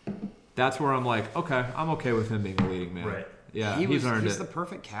movies. That's where I'm like, okay, I'm okay with him being the leading man. Right. Yeah, he's earned it. He's the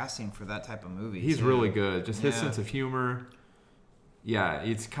perfect casting for that type of movie. He's too. really good. Just his sense of humor. Yeah,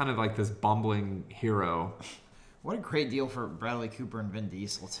 it's kind of like this bumbling hero. What a great deal for Bradley Cooper and Vin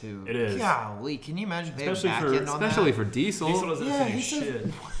Diesel too. It is. Golly, can you imagine if they Especially had for- back end on that? Especially for Diesel. Diesel doesn't Yeah, say he says- shit.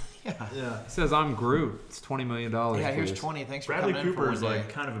 Yeah. Yeah. He says, I'm Groot. It's $20 million. Yeah, here's please. 20. Thanks for Bradley coming in for Cooper one is day. like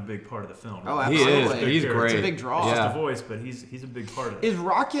kind of a big part of the film. Oh, He absolutely. is. He's great. It's a big draw. It's Yeah. just a voice, but he's a big part of it. Is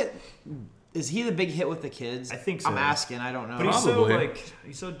Rocket? Is he the big hit with the kids? I think so. I'm asking. I don't know. But he's so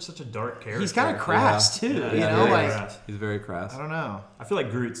Probably. such a dark character. He's kind of crass too. Yeah, you yeah, know, very like crass. He's very crass. I don't know. I feel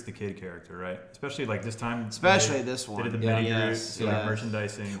like Groot's the kid character, right? Especially like this time. Especially they this one. They did the Yeah. mini Yes, Groot, like yes.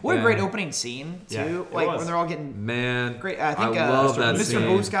 merchandising. What a Yeah. great opening scene too. Yeah, it like was. when they're all getting Man, great. I think love that Mr. scene.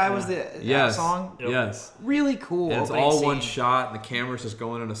 Blue Sky was the Yes. song. Yep. Yes. Really cool. And it's opening all scene. one shot, and the camera's just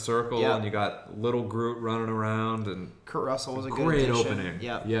going in a circle, Yep. and you got little Groot running around, and Kurt Russell was a good great addition. opening.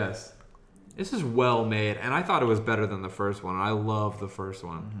 Yep. Yes. This is well made, and I thought it was better than the first one. I love the first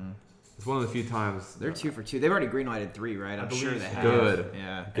one. Mm-hmm. It's one of the few times. They're 2 for 2. They've already greenlighted 3, right? I'm sure believe they so. have. Good.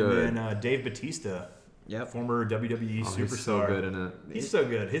 Yeah. Good. And then Dave Bautista, Yep. former WWE superstar. He's so good in it. He's so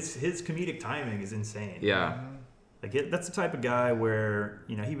good. His comedic timing is insane. Yeah. Like that's the type of guy where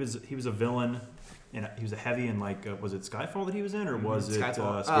he was a villain, and he was a heavy in like was it Skyfall that he was in, or was it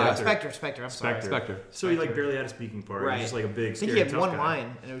Skyfall. Spectre? Spectre. I'm Spectre. sorry. Spectre. So he like barely had a speaking part. Right. He was just like a big. I think Scary, he had tough one guy.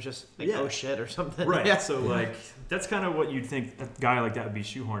 line, and it was just like, Yeah. oh shit, or something. Right. Yeah. So like that's kind of what you'd think a guy like that would be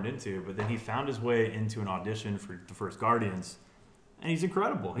shoehorned into, but then he found his way into an audition for the first Guardians, and he's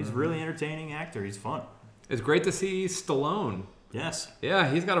incredible. He's a really entertaining actor. He's fun. It's great to see Stallone. Yes.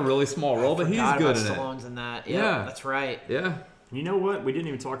 Yeah, he's got a really small role, but he's Forgot good about in Stallone's in that. Yep, Yeah. That's right. it. Yeah. And you know what? We didn't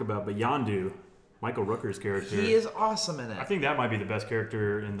even talk about, but Yondu, Michael Rooker's character. He is awesome in it. I think that might be the best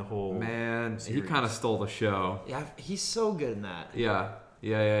character in the whole. Man, he series. kind of stole the show. Yeah, he's so good in that. Yeah.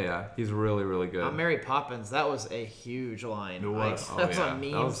 Yeah. He's really, really good. Mary Poppins, that was a huge line. It Like, was. Oh, that was yeah. on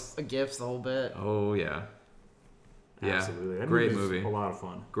memes, That was- GIFs, the whole bit. Oh, yeah. Yeah. Absolutely. That Great movie's movie. A lot of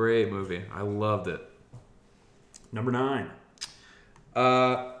fun. Great movie. I loved it. Number 9.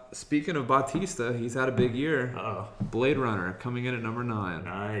 Speaking of Bautista, he's had a big year. Uh-oh. Blade Runner coming in at number 9.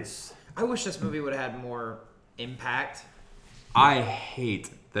 Nice. I wish this movie would have had more impact. I hate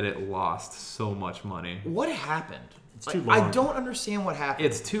that it lost so much money. What happened? It's too I long. don't understand what happened.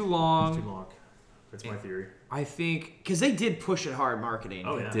 It's too long. It's too long. That's my theory. I think Because they did push it hard marketing.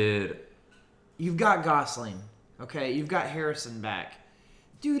 Oh, yeah. did. You've got Gosling. Okay, you've got Harrison back.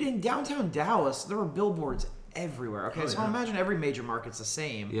 Dude, in downtown Dallas, there were billboards everywhere. Okay, Oh, so yeah. imagine every major market's the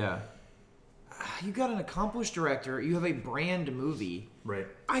same. Yeah. You got an accomplished director. You have a brand movie. Right.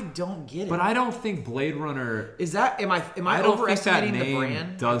 I don't get it. But I don't think Blade Runner. Is that am I I don't think that overestimating the name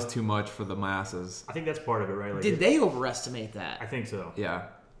brand? does too much for the masses. I think that's part of it, right? Like Did they overestimate I that? think so. Yeah.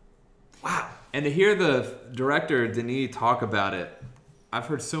 Wow. And to hear the director Denis talk about it, I've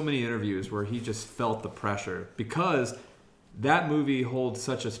heard so many interviews where he just felt the pressure because that movie holds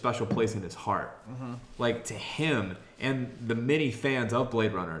such a special place in his heart. Mm-hmm. Like to him and the many fans of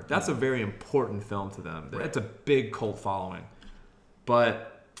Blade Runner, that's a very important film to them. Right. It's a big cult following.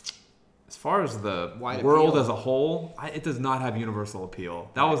 But as far as the Wide world appeal. as a whole, it does not have universal appeal.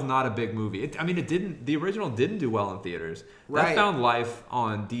 That was not a big movie. It didn't. The original didn't do well in theaters. Right. That found life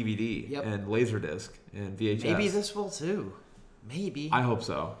on DVD Yep. and Laserdisc and VHS. Maybe this will too. Maybe. I hope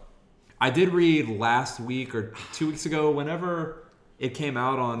so. I did read last week or 2 weeks ago, whenever it came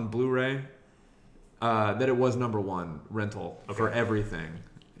out on Blu-ray, that it was number 1 rental for everything.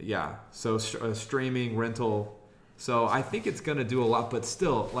 Yeah, so streaming, rental. So I think it's going to do a lot, but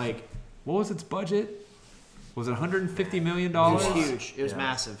still, like, what was its budget? Was it $150 million? it was huge. It was Yeah.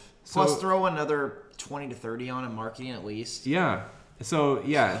 massive. So- Plus, throw another 20 to 30 on in marketing at least. Yeah. So,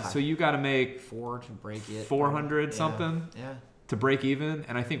 so you got to make 4 to break it. 400 Yeah. something Yeah. to break even,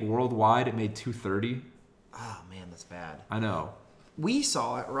 and I think worldwide it made 230. Oh man, that's bad. I know. We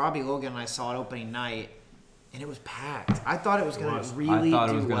saw it. Robbie Logan and I saw it opening night, and it was packed. I thought it was going was. to really I thought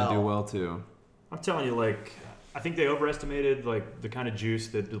it do was going to well. do well too. I'm telling you, like, I think they overestimated like the kind of juice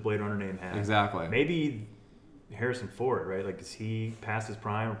that the Blade Runner name had. Exactly. Maybe Harrison Ford, right? Like, is he past his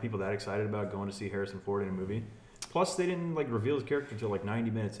prime? Are people that excited about going to see Harrison Ford in a movie? Plus, they didn't like reveal his character until like 90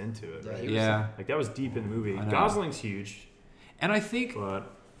 minutes into it, Yeah, right? he was- Yeah. Like that was deep in the movie. I know. Gosling's huge, And I think, but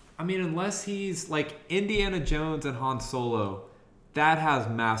I mean, unless he's like Indiana Jones and Han Solo, that has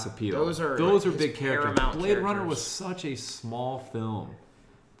mass appeal. Those are his big characters. paramount Blade Runner characters. was such a small film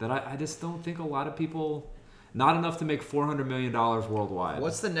that I just don't think a lot of people, not enough to make $400 million worldwide.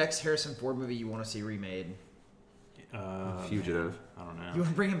 What's the next Harrison Ford movie you want to see remade? Fugitive. I don't know. You want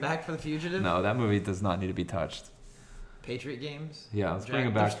to bring him back for The Fugitive? No, that movie does not need to be touched. Patriot Games? Yeah, let's bring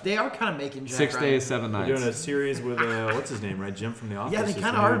him back. They are kind of making Jack 6 Ryan. days, 7 nights. We're doing a series with what's his name, right? Jim from The Office. Yeah, they is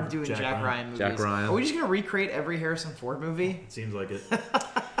kind the of new are doing Jack Ryan movies. Jack Ryan. Are we just gonna recreate every Harrison Ford movie? Seems like it.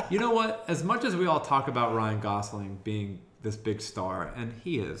 You know what? As much as we all talk about Ryan Gosling being this big star, and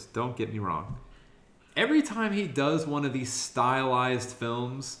he is, don't get me wrong. Every time he does one of these stylized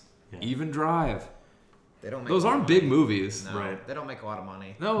films, even Drive, They don't. Make those aren't big movies. No, Right. They don't make a lot of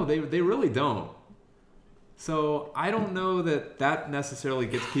money. No, they really don't. So I don't know that necessarily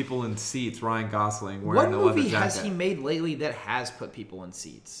gets people in seats. Ryan Gosling wearing What the leather movie jacket. has he made lately that has put people in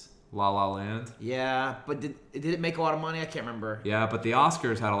seats? La La Land. Yeah, but did it make a lot of money? I can't remember. Yeah, but the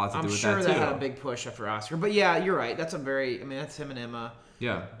Oscars had a lot to I'm do with sure that that too. had a big push after Oscar. But yeah, you're right. That's that's him and Emma.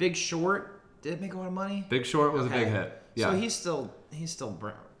 Yeah, Big Short, did it make a lot of money? Big Short was Okay. a big hit. Yeah, So he's still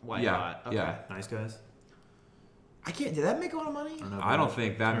white hot. Okay. yeah. Nice Guys. I can't. Did that make a lot of money? I don't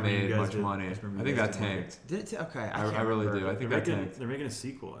think that remember you made guys much did- money. just remember I you think guys that did money. tanked. Did it? Okay, I really do. I think that tanked. They're making a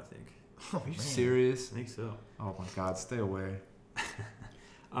sequel, I think. Oh, Are you man. serious? I think so. Oh my God, stay away.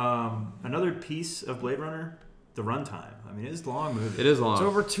 Another piece of Blade Runner, the runtime. I mean, it's a long movie. It is long. It's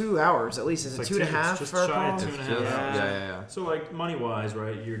over 2 hours at least. Is It's it like 2.5? it's just for a shy of call? 2.5 yeah, hours. yeah. So, like, money-wise,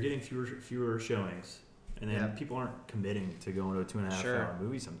 right, you're getting fewer showings. And then Yeah. people aren't committing to going to a 2.5 Sure. hour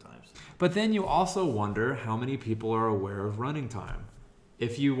movie sometimes. But then you also wonder how many people are aware of running time.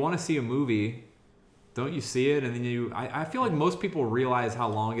 If you want to see a movie, don't you see it? And then I feel like most people realize how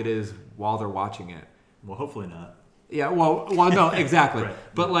long it is while they're watching it. Well, hopefully not. Yeah, well, no, exactly. Right.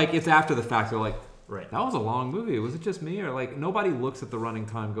 But like, it's after the fact. They're like, Right. that was a long movie. Was it just me? Or like, nobody looks at the running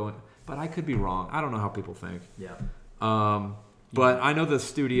time going, but I could be wrong. I don't know how people think. Yeah. But I know the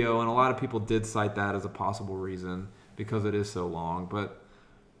studio, and a lot of people did cite that as a possible reason because it is so long. But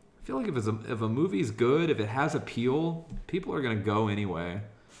I feel like if a movie's good, if it has appeal, people are going to go anyway.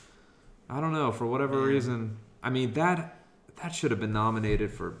 I don't know, for whatever reason. I mean, that should have been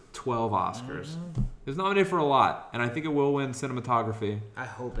nominated for 12 Oscars. It was nominated for a lot, and I think it will win cinematography. I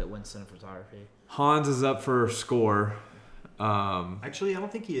hope it wins cinematography. Hans is up for score. Actually, I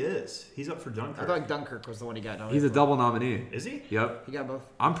don't think he is. He's up for Dunkirk. I thought Dunkirk was the one he got nominated He's a for. double nominee. Is he? Yep. He got both?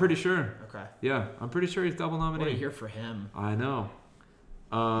 I'm pretty sure. Okay. Yeah, I'm pretty sure he's double What a nominee. year for him. I know.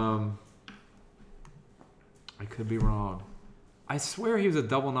 I could be wrong. I swear he was a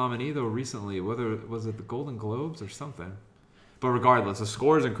double nominee though recently. Whether was it the Golden Globes or something. But regardless, the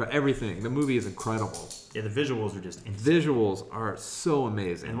score is incredible. Everything. The movie is incredible. Yeah, the visuals are just insane. Visuals are so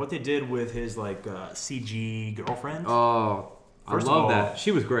amazing. And what they did with his like CG girlfriend. Oh, First I of love all, that. She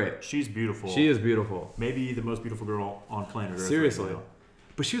was great. She's beautiful. She is beautiful. Maybe the most beautiful girl on planet Earth. Seriously. Right now.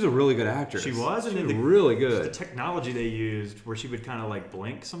 But she was a really good actress. She was, and she then was the- really Just good. the technology they used, where she would kind of like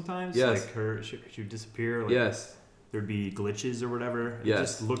blink sometimes. Yes. Like she would disappear. Like Yes. There'd be glitches or whatever. It Yes.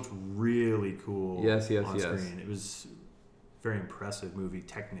 just looked really cool. Yes, on yes. screen. It was a very impressive movie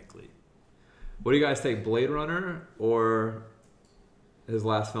technically. What do you guys think, Blade Runner or his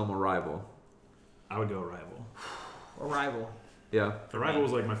last film, Arrival? I would go Arrival. Arrival. Yeah. Arrival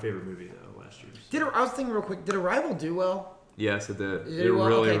was like my favorite movie though last year. I was thinking real quick, did Arrival do well? Yes, it did. Did It well?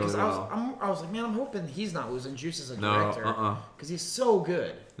 really, Okay, really because well. I was like, man, I'm hoping he's not losing juice as a No, director. Because he's so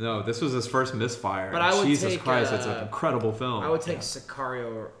good. No, this was his first misfire. But I would Jesus take, Christ, it's an incredible film. I would take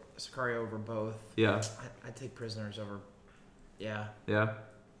Sicario over both. Yeah, I'd take Prisoners over. Yeah. yeah.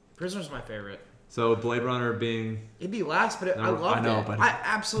 Prisoners is my favorite. So Blade Runner being, It'd be last, but I No, loved I know, it. but I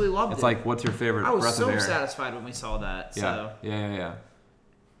absolutely loved it's it. like, what's your favorite I was breath so of air? satisfied when we saw that. Yeah, So. yeah.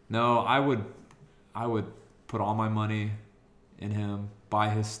 No, I would put all my money in him, buy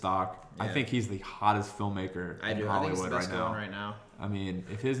his stock. I Yeah. think he's the hottest filmmaker I in do. I think he's the Hollywood best right going now. right now. I mean,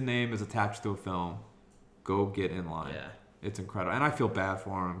 if his name is attached to a film, go get in line. Yeah. It's incredible. And I feel bad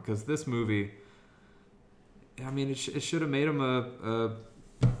for him because this movie, I mean, it should have made him a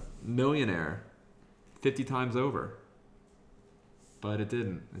millionaire 50 times over. But it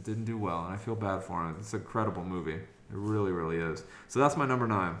didn't. It didn't do well, and I feel bad for him. It's an incredible movie. It really, really is. So that's my number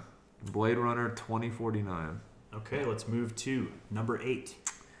 9. Blade Runner 2049. Okay, let's move to number 8.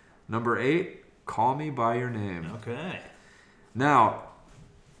 Number 8, Call Me By Your Name. Okay. Now,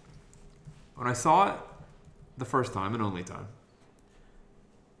 when I saw it the first time and only time,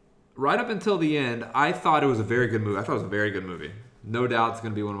 right up until the end, I thought it was a very good movie. I thought it was a very good movie. No doubt it's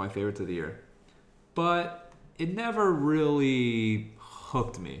going to be one of my favorites of the year. But it never really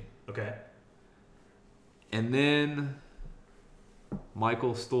hooked me. Okay. And then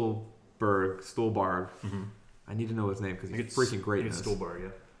Michael Stuhlbarg. Mm-hmm. I need to know his name because he's freaking great in this. Stuhlbarg,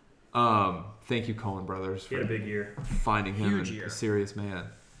 yeah. Thank you, Coen Brothers, He for had a big year. finding him Huge a year. serious man.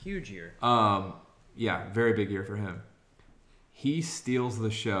 Huge year. Yeah, very big year for him. He steals the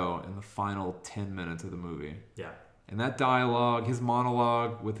show in the final 10 minutes of the movie. Yeah. And that dialogue, his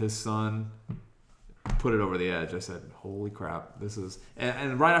monologue with his son, put it over the edge. I said, holy crap, this is...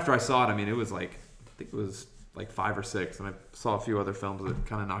 And right after I saw it, I mean, it was like, I think it was like 5 or 6, and I saw a few other films that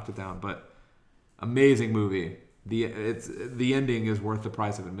kind of knocked it down, but amazing movie. The ending is worth the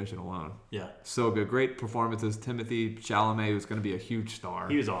price of admission alone. Yeah. So good. Great performances. Timothy Chalamet, who's going to be a huge star.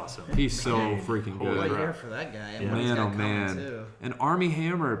 He was awesome. He's so freaking good. What year for that guy? Yeah. Man, oh man. Too. And Armie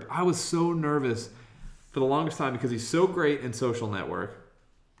Hammer, I was so nervous for the longest time because he's so great in Social Network.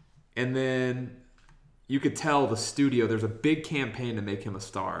 And then you could tell the studio, there's a big campaign to make him a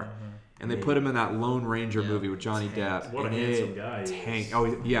star. And they put him in that Lone Ranger movie with Johnny Depp. What a handsome guy he is.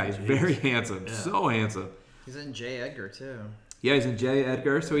 Oh, yeah, he's very handsome. Yeah. So handsome. He's in J. Edgar, too. Yeah, he's in J.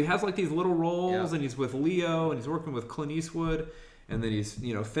 Edgar. So he has like these little roles, and he's with Leo, and he's working with Clint Eastwood. And then he's,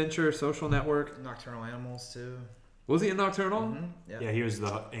 Fincher, Social Network. Nocturnal Animals, too. Was he in Nocturnal? Mm-hmm. Yeah, he was the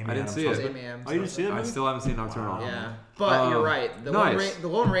Amy I didn't Adams see it. husband. Oh, you didn't see it? I still haven't seen Nocturnal. Wow. Yeah, but you're right. The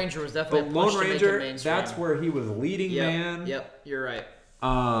Lone Ranger was definitely the a push Lone to make Ranger. it mainstream. That's where he was leading man. Yep, you're right.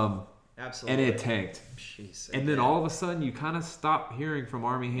 And Absolutely. it tanked. Jeez, and then all of a sudden, you kind of stop hearing from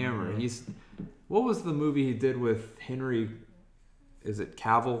Armie Hammer. Mm-hmm. What was the movie he did with Henry? Is it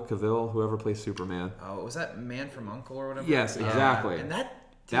Cavill, whoever plays Superman? Oh, was that Man from U.N.C.L.E. or whatever? Yes, exactly. And that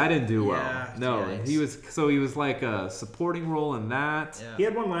didn't do well. Yeah, No, yikes. he was like a supporting role in that. Yeah. He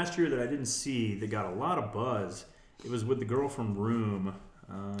had one last year that I didn't see that got a lot of buzz. It was with the girl from Room.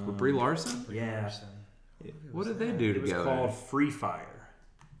 With Brie Larson? Yeah. What did they do It was together? called Free Fire.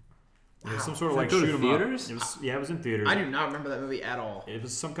 It was some sort of Did like that go to shoot 'em theaters? up. It was in theaters. I do not remember that movie at all. It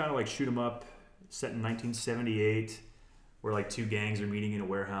was some kind of like shoot 'em up set in 1978 where like two gangs are meeting in a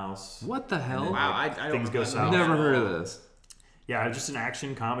warehouse. What the hell? Wow, I don't Things remember go that south. movie Never at heard all. of this. Yeah, just an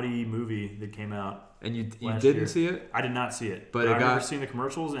action comedy movie that came out. And you last didn't year. see it? I did not see it. But I it remember got- seeing the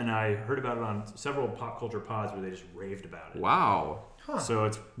commercials, and I heard about it on several pop culture pods where they just raved about it. Wow. So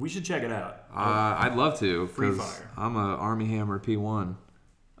we should check it out. I'd love to. Free 'Cause Fire. I'm a Armie Hammer P1.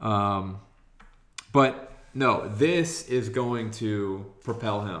 But no, this is going to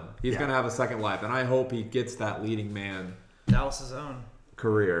propel him. He's going to have a second life, and I hope he gets that leading man Dallas's own.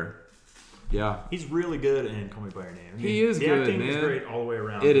 career. Yeah. He's really good in Call Me By Your Name. I mean, He is the good, acting is man. great all the way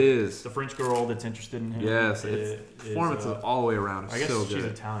around. It is. The French girl that's interested in him. Yes, it's performance all the way around. I guess so she's good.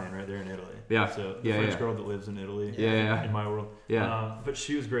 Italian, right? They're in Italy. Yeah. So the Yeah, French yeah. girl that lives in Italy. Yeah. In my world. Yeah. But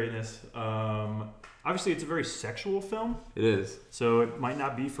she was greatness. Obviously, it's a very sexual film, It is. so it might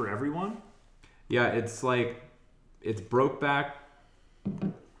not be for everyone. Yeah, it's like, it's Brokeback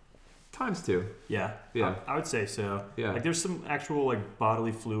times 2. Yeah. Yeah. I would say so. Yeah. Like, there's some actual like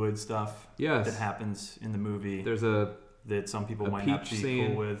bodily fluid stuff Yes. that happens in the movie There's a, that some people a might not peach be scene.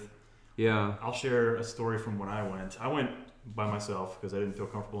 cool with. yeah. I'll share a story from when I went. I went by myself because I didn't feel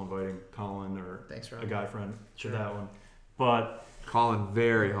comfortable inviting Colin or Thanks, a Rob. guy friend Sure. to that one. But Colin,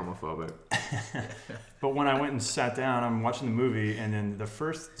 very homophobic. when I went and sat down, I'm watching the movie, and then the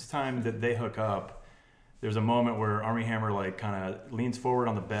first time that they hook up, there's a moment where Armie Hammer like kind of leans forward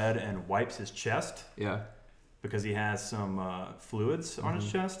on the bed and wipes his chest Yeah. because he has some fluids on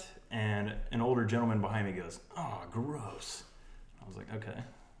his chest, and an older gentleman behind me goes, "Oh, gross." I was like, "Okay."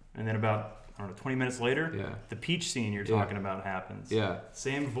 And then about, I don't know, 20 minutes later, Yeah. the peach scene you're Yeah. talking about happens. Yeah.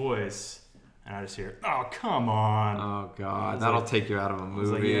 Same voice, and I just hear, "Oh, come on." Oh I God, was that'll like- take you out of a I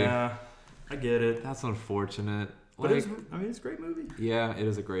was like, movie. "Yeah, I get it." That's unfortunate. But Like, it's a great movie. yeah, it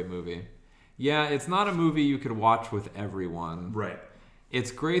is a great movie. Yeah, it's not a movie you could watch with everyone. Right. It's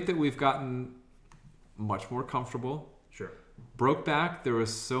great that we've gotten much more comfortable. Sure. Brokeback, there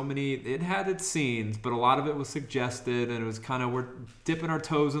was so many. It had its scenes, but a lot of it was suggested, and it was kind of, we're dipping our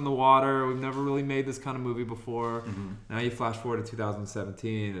toes in the water. We've never really made this kind of movie before. Now you flash forward to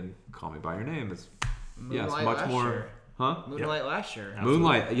 2017, and Call Me by Your Name is Moonlight much last more. year. Huh? Moonlight last year. Absolutely.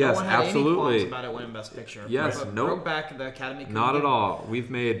 Moonlight, yes, no one had Any absolutely. qualms about it winning Best Picture. Yes, but nope. Brokeback, the Academy. couldn't Not do at it. all. We've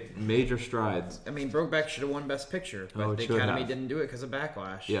made major strides. I mean, Brokeback should have won Best Picture, but Oh, it the should Academy have. didn't do it because of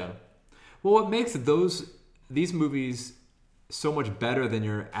backlash. Yeah. Well, what makes these movies so much better than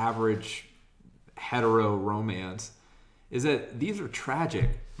your average hetero romance is that these are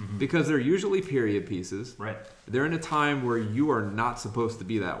tragic because they're usually period pieces. Right. They're in a time where you are not supposed to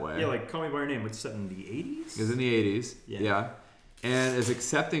be that way. Yeah, like Call Me by Your Name. It's set in the 80s. It's in the 80s. Yeah. Yeah. And as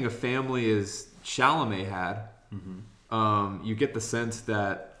accepting a family as Chalamet had, you get the sense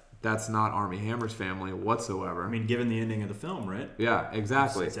that that's not Armie Hammer's family whatsoever. I mean, given the ending of the film, right? Yeah,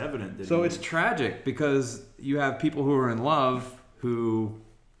 exactly. It's evident that. So it's tragic because you have people who are in love who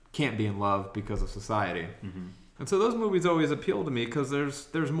can't be in love because of society. And so those movies always appeal to me because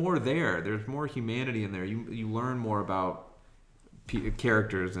there's more there. There's more humanity in there. You learn more about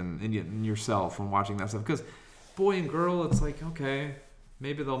characters and yourself when watching that stuff. Because boy and girl, it's like, okay,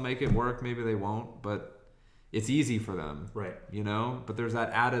 maybe they'll make it work, maybe they won't, but it's easy for them. Right. You know? But there's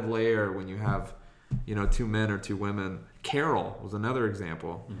that added layer when you have, you know, 2 men or 2 women. Carol was another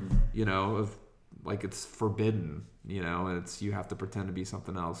example, you know, of like it's forbidden, you know, and you have to pretend to be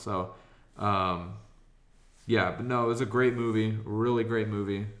something else. So, yeah, but no, it was a great movie, really great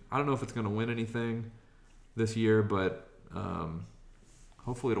movie. I don't know if it's going to win anything this year, but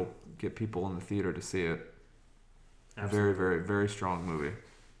hopefully it'll get people in the theater to see it. Absolutely. Very, very, very strong movie.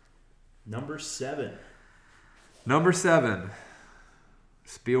 Number 7.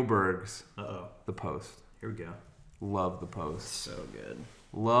 Spielberg's The Post. Here we go. Love The Post. So good.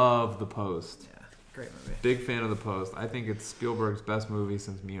 Love The Post. Yeah, great movie. Big fan of The Post. I think it's Spielberg's best movie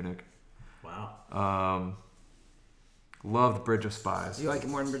since Munich. Wow. Loved Bridge of Spies. Do you like it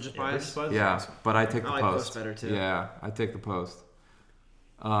more than Bridge of Spies? Bridge of Spies is Yeah, awesome. but I take The I like Post. Post better too. Yeah, I take The Post.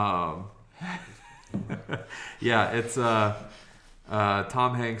 Yeah, it's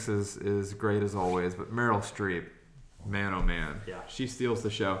Tom Hanks is great as always, but Meryl Streep, man oh man, Yeah. she steals the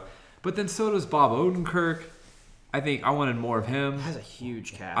show. But then so does Bob Odenkirk. I think I wanted more of him. It has a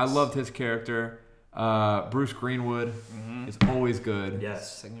huge cast. I loved his character. Bruce Greenwood is always good.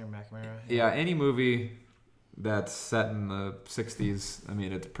 Yes. Singer McNamara. Yeah, any movie that's set in the 60s, I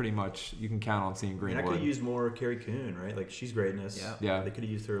mean, it's pretty much, you can count on seeing I could Greenwood. have used more Carrie Coon, right? Like, she's greatness. Yeah. Yeah. They could have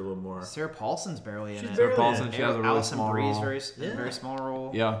used her a little more. Sarah Paulson's barely in She's it. barely Sarah in Paulson, it. she has a really Alison small Brie's role. very small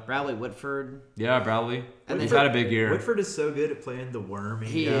role. Yeah. Bradley Whitford. Yeah, Bradley. And He's then- had a big year. Whitford is so good at playing the wormy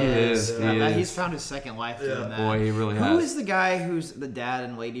He guy. is. He Yeah, is. He's found his second life doing that. Boy, he really Who has. is the guy who's the dad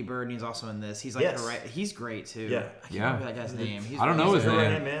in Lady Bird and he's also in this? He's like Yes. he's great too. Yeah. I can't Yeah. remember that guy's name. He's I don't know his Is that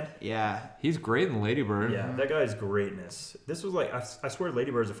name. right, man? Yeah. He's great in Lady Bird. Yeah, that guy's greatness. This was like, I swear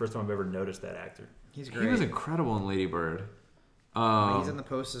Lady Bird's the first time I've ever noticed that actor. He's great. He was incredible in Lady Bird. He's in the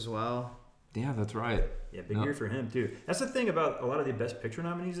Post as well. Yeah, that's right. Yeah, big No. year for him too. That's the thing about a lot of the Best Picture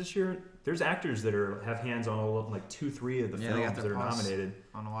nominees this year. There's actors that have hands on all of, like 2-3 of the Yeah, they got films their that are paws. nominated,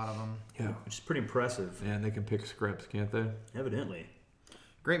 On a lot of them. Yeah. which is pretty impressive. And they can pick scripts, can't they? Evidently.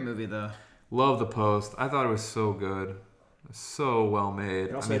 Great movie though. Love The Post. I thought it was so good. So well made.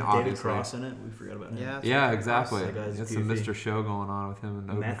 It I also mean, had David obviously. Cross in it. We forgot about him. Yeah. Yeah, exactly. That guy's It's some goofy. Mr. Show going on with him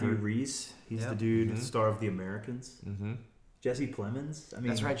and Matthew Odenkirk. Reese. He's Yep. the dude, Mhm. star of The Americans. Mm-hmm. Jesse Plemons. I mean,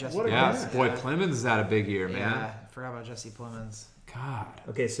 That's right, Jesse what a Yeah, guy. boy, Yeah. Plemons has had a big year, man. Yeah. Forgot about Jesse Plemons. God.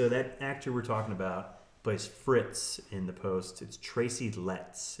 Okay, so that actor we're talking about plays Fritz in The Post. It's Tracy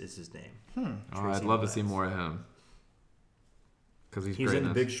Letts is his name. Oh, I'd Tracy love to see Letts. more of him. Because he's He's in The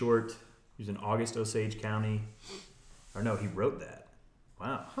greatness. Big Short. He was in August Osage County. Or no, he wrote that.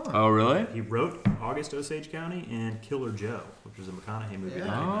 Wow. Oh, really? He wrote August Osage County and Killer Joe, which was a McConaughey movie. Yeah.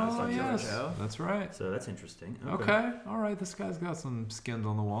 that came out. It's Oh, like Killer yes. Joe. That's right. So that's interesting. Okay. All right. This guy's got some skins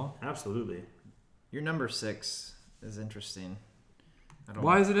on the wall. Absolutely. Your number 6 is interesting. I don't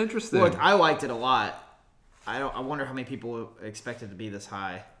Why is it interesting? Look, I liked it a lot. I wonder how many people expected to be this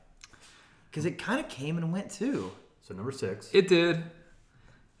high. Because it kind of came and went too. So number 6. It did.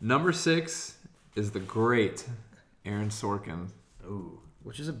 Number 6 is the great Aaron Sorkin, Ooh.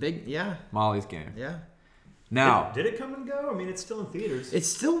 Which is a big, yeah. Molly's Game. Yeah. Now, Did it come and go? I mean, it's still in theaters. It's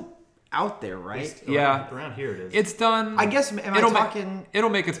still out there, right? It's Yeah. Around here it is. it's done. I guess, am I it'll talking... it'll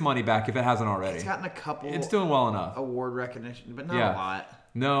make its money back if it hasn't already. It's gotten a couple It's doing well enough. award recognition, but not Yeah. a lot.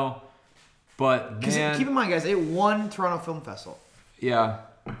 No, but Because man, keep in mind, guys, it won Toronto Film Festival. yeah,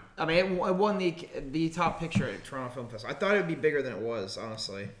 I mean, it won the top picture at Toronto Film Festival. I thought it would be bigger than it was,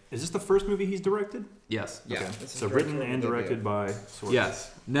 honestly. Is this the first movie he's directed? yes, Yeah. Okay. This is So directed written by and W. directed by Sorkin.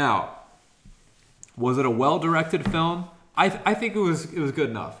 yes. Now, was it a well-directed film? I think it was good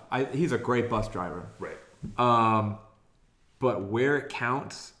enough. He's a great bus driver. Right. But where it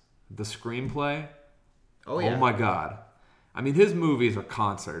counts, the screenplay. Oh, yeah. Oh my God. I mean, his movies are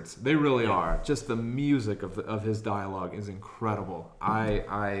concerts. They really are. Just the music of his dialogue is incredible.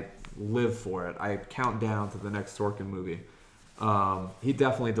 I live for it. I count down to the next Sorkin movie. He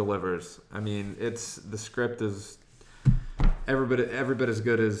definitely delivers. I mean, the script is every bit as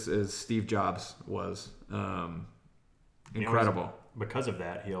good as Steve Jobs was. Incredible. Because of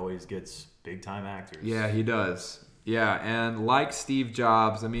that, he always gets big time actors. Yeah, he does. Yeah, and like Steve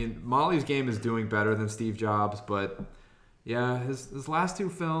Jobs, I mean, Molly's Game is doing better than Steve Jobs, but yeah, his last 2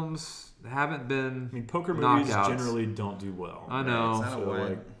 films haven't been. I mean, poker movies knockouts. generally don't do well. I know. It's not a So, wide.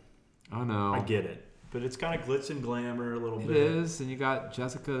 like, I know. I get it. But it's kind of glitz and glamour a little It bit. is, and you got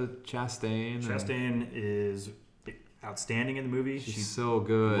Jessica Chastain. and Chastain is outstanding in the movie. She's She so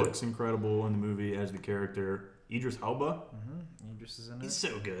good. looks incredible in the movie as the character. Idris Elba. Idris is in it. He's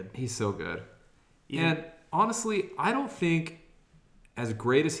so good. He's so good. And honestly, I don't think, as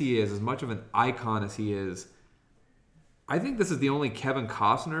great as he is, as much of an icon as he is, I think this is the only Kevin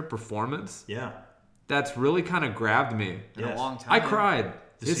Costner performance that's really kind of grabbed me. In a long time. I cried.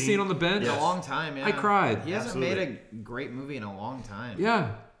 His scene on the bench. In a long time, yeah. I cried. He hasn't made a great movie in a long time.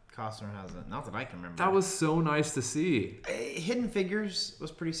 Yeah. Costner hasn't. Not that I can remember. That was so nice to see. Hidden Figures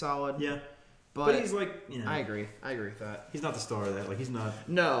was pretty solid. Yeah. But he's like, you know. I agree with that. He's not the star of that. Like, he's not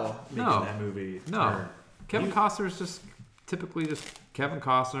making that movie. No. Kevin Costner is just typically just Kevin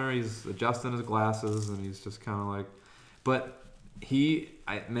Costner. He's adjusting his glasses and he's just kind of like, but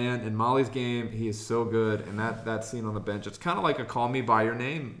in Molly's Game, he is so good. And that scene on the bench, it's kind of like a Call Me By Your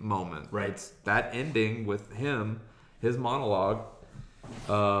Name moment. Right. It's that ending with him, his monologue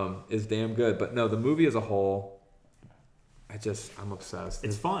is damn good. But no, the movie as a whole, I'm obsessed.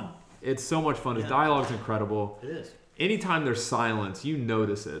 It's fun. It's so much fun. His dialogue's incredible. It is. Anytime there's silence, you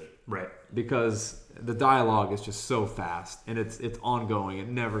notice it. Right. Because the dialogue is just so fast and it's ongoing. It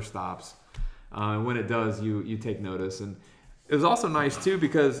never stops. And when it does, you take notice. And it was also nice too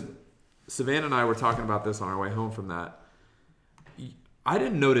because Savannah and I were talking about this on our way home from that. I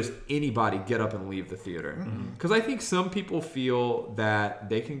didn't notice anybody get up and leave the theater. Because I think some people feel that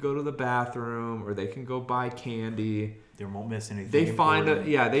they can go to the bathroom or they can go buy candy. They won't miss anything. They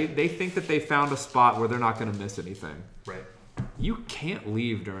they think that they found a spot where they're not going to miss anything. Right. You can't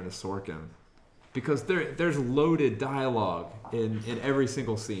leave during a Sorkin because there's loaded dialogue in every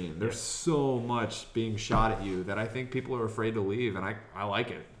single scene. There's so much being shot at you that I think people are afraid to leave, and I like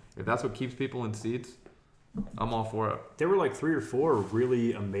it. If that's what keeps people in seats, I'm all for it. There were like 3 or 4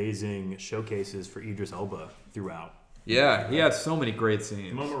 really amazing showcases for Idris Elba throughout. Yeah, he had so many great scenes.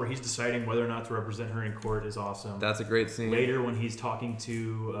 The moment where he's deciding whether or not to represent her in court is awesome. That's a great scene. Later, when he's talking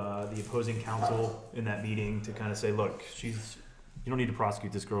to the opposing counsel in that meeting to kind of say, look, you don't need to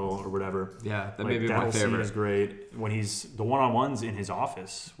prosecute this girl or whatever. Yeah, that may be my favorite. That whole scene is great. When he's the one-on-ones in his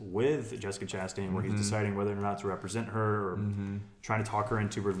office with Jessica Chastain, where he's deciding whether or not to represent her or trying to talk her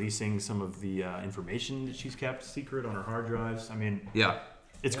into releasing some of the information that she's kept secret on her hard drives. I mean,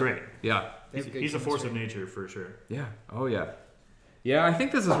 it's great. Yeah. He's a force of nature for sure. Yeah. Oh, yeah. Yeah, I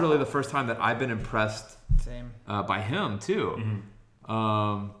think this is really the first time that I've been impressed by him, too.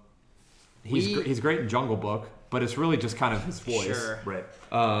 He's great in Jungle Book, but it's really just kind of his voice. Sure. Right.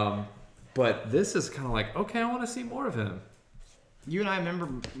 But this is kind of like, okay, I want to see more of him. You and I remember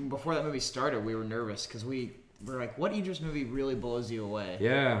before that movie started, we were nervous because we were like, what Idris movie really blows you away?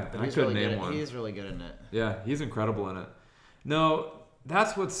 Yeah, I couldn't name one. He is really good in it. Yeah, he's incredible in it. No,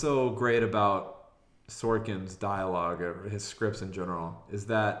 that's what's so great about Sorkin's dialogue, or his scripts in general, is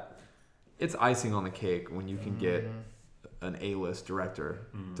that it's icing on the cake when you can get an A-list director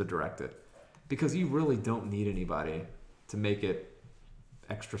to direct it. Because you really don't need anybody to make it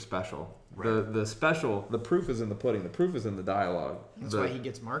extra special. Right. The proof is in the pudding. The proof is in the dialogue. That's why he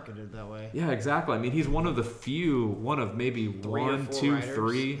gets marketed that way. Yeah, exactly. I mean, he's one of maybe 1, 2,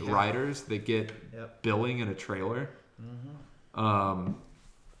 3 writers that get billing in a trailer.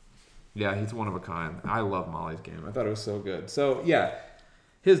 Yeah, he's one of a kind. I love Molly's Game. I thought it was so good. So yeah,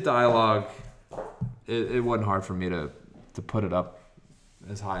 his dialogue, it wasn't hard for me to put it up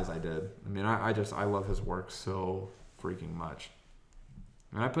as high as I did. I mean, I love his work so freaking much,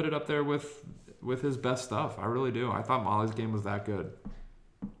 and I put it up there with his best stuff. I really do. I thought Molly's Game was that good.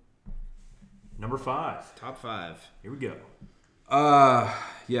 Number 5. Top 5. Here we go.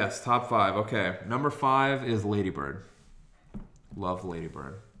 Yes, top 5. Okay, number 5 is Lady Bird. Love Lady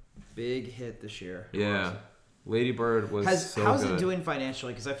Bird. Big hit this year. Yeah. Lady Bird was so how's good. it doing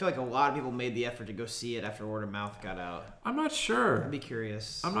financially? Because I feel like a lot of people made the effort to go see it after word of mouth got out. I'm not sure. I'd be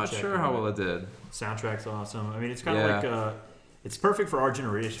curious. I'm not sure how well it did. Soundtrack's awesome. I mean, it's kind of like it's perfect for our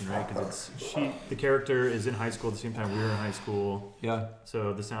generation, right? Because the character is in high school at the same time we were in high school. Yeah.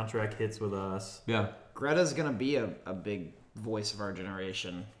 So the soundtrack hits with us. Yeah. Greta's gonna be a big voice of our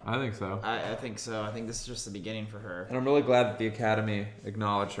generation. I think so. I think so. I think this is just the beginning for her. And I'm really glad that the Academy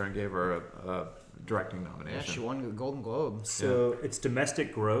acknowledged her and gave her a directing nomination. Yeah, she won the Golden Globe. So its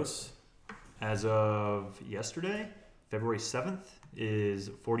domestic gross as of yesterday, February 7th, is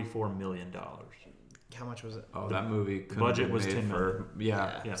 $44 million. How much was it? Oh, that movie. The budget was $10 million.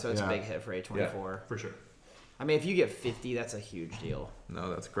 Yeah. So it's a big hit for A24. Yeah, for sure. I mean, if you get 50, that's a huge deal.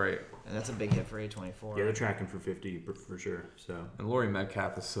 No, that's great. And that's a big hit for A24. Yeah, they're tracking for 50 for sure. So. And Laurie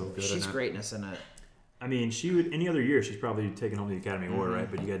Metcalf is so good. She's greatness in it. I mean, she would any other year she's probably taken home the Academy Award, right?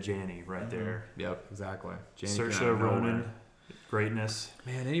 But you got Janie right there. Yep, exactly. Saoirse Ronan, greatness.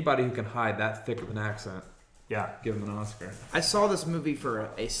 Man, anybody who can hide that thick of an accent, yeah, give him an Oscar. I saw this movie for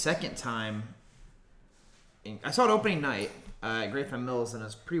a second time I saw it opening night at Great Fan Mills, and it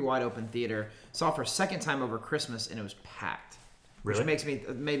was a pretty wide open theater. Saw it for a second time over Christmas, and it was packed. Really? Which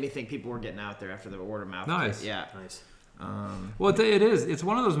made me think people were getting out there after the word of mouth. Nice. Yeah. Nice. Well, it is. It's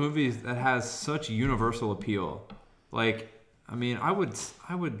one of those movies that has such universal appeal. Like, I mean, I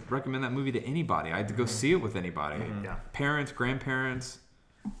would recommend that movie to anybody. I'd go see it with anybody. Mm-hmm. Yeah. Parents, grandparents,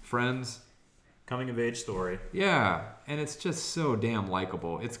 friends. Coming of age story. Yeah, and it's just so damn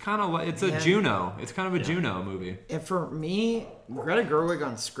likable. It's kind of like a Juno. It's kind of a Juno movie. And for me, Greta Gerwig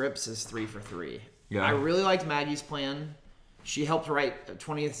on scripts is 3 for 3. Yeah. I really liked Maggie's Plan. She helped write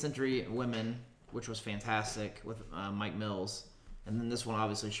 20th Century Women, which was fantastic with Mike Mills. And then this one,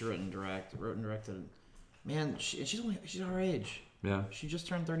 obviously, she wrote and directed. Man, she's our age. Yeah. She just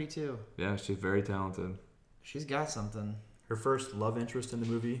turned 32. Yeah, she's very talented. She's got something. Her first love interest in the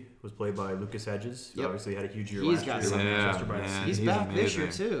movie was played by Lucas Hedges, who obviously had a huge year He's last got year. some. Man, He's back this year,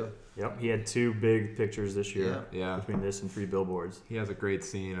 amazing. too. Yep, he had 2 big pictures this year Yeah. between this and 3 billboards. He has a great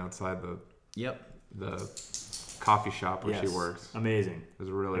scene outside the coffee shop where she Yes. works. Amazing. It was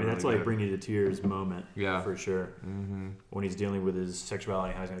really, That's really like good. bring you to tears moment. Yeah. For sure. Mm-hmm. When he's dealing with his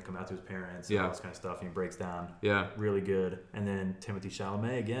sexuality, how he's going to come out to his parents, and Yeah. all this kind of stuff, and he breaks down. Yeah. Really good. And then Timothée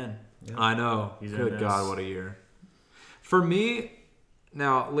Chalamet again. Yeah. I know. He's in Good this. God, what a year. For me,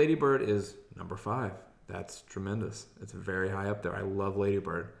 now, Lady Bird is number 5. That's tremendous. It's very high up there. I love Lady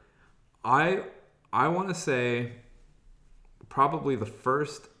Bird. I want to say probably the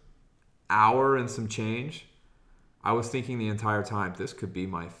first hour and some change, I was thinking the entire time, this could be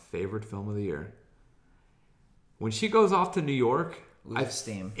my favorite film of the year. When she goes off to New York, Loses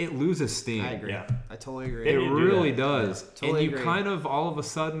steam. it loses steam. I agree. Yeah. I totally agree. They It didn't do really that. does. Yeah, totally and you agree. kind of all of a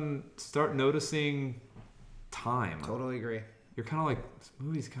sudden start noticing time. Totally agree. You're kind of like, this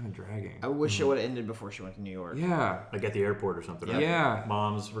movie's kind of dragging. I wish it would have ended before she went to New York. Yeah. Like at the airport or something. Right? Yeah.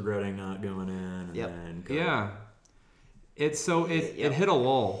 Mom's regretting not going in. And Yep. then Yeah. It hit a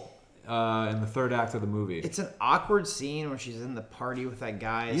lull in the third act of the movie. It's an awkward scene where she's in the party with that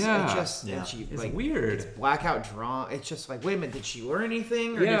guy. Yeah. It just, Yeah. and she, It's like, weird. It's blackout drawn. It's just like, wait a minute, did she learn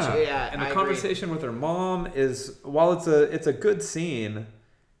anything? Or Yeah. Did she, And the I agree. conversation with her mom is, while it's a good scene,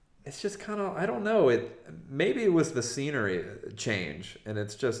 it's just kind of, I don't know. Maybe it was the scenery change, and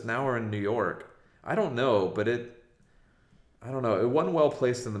it's just now we're in New York. I don't know, but I don't know. It wasn't well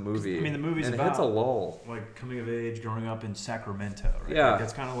placed in the movie. I mean, the movie's and about it hits a lull. like coming of age, growing up in Sacramento. Right? Yeah. Like,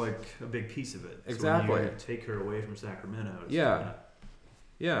 that's kind of like a big piece of it. So Exactly. when you take her away from Sacramento. It's, Yeah.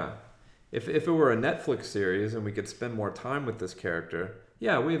 Yeah. If it were a Netflix series and we could spend more time with this character,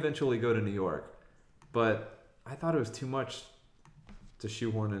 yeah, we eventually go to New York. But I thought it was too much to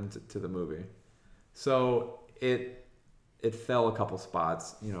shoehorn into the movie. So it fell a couple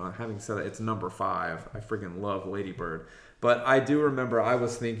spots. You know, having said that, it's number 5. I freaking love Lady Bird. But I do remember I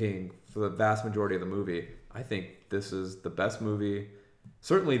was thinking for the vast majority of the movie, I think this is the best movie,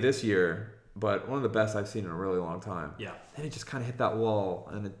 certainly this year, but one of the best I've seen in a really long time. Yeah. Then it just kind of hit that lull,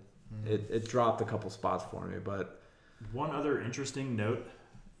 and it dropped a couple spots for me. But One other interesting note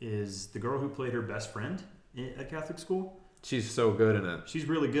is the girl who played her best friend at Catholic school. she's so good in it. She's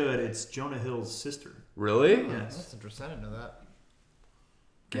really good. It's Jonah Hill's sister. Really? Yes. That's interesting. I didn't know that.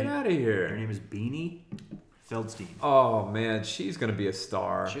 Get out of Her here. name is Beanie Feldstein. Oh, man, she's going to be a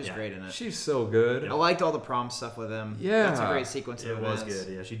star. She was Yeah. great in it. She's so good. I liked all the prom stuff with him. Yeah. That's a great sequence It of was events.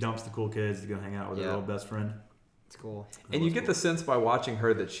 good. Yeah, she dumps the cool kids to go hang out with her Yeah. old best friend. It's cool. And you get the sense by watching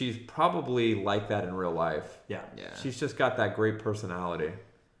her that she's probably like that in real life. Yeah. Yeah. She's just got that great personality.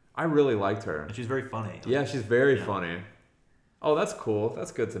 I really liked her. And she's very funny. Yeah, she's very Yeah. funny. Oh, that's cool.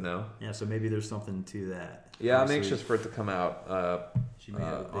 That's good to know. Yeah, so maybe there's something to that. Yeah, I'm Obviously, anxious for it to come out she may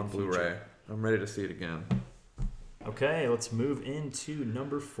have a big on Blu-ray. future. I'm ready to see it again. Okay, let's move into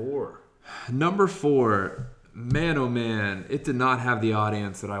number 4. Number 4, man, oh man, it did not have the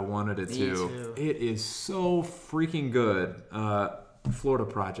audience that I wanted it Me to. too. It is so freaking good. Florida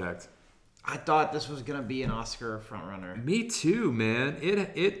Project. I thought this was gonna be an Oscar frontrunner. Me too, man.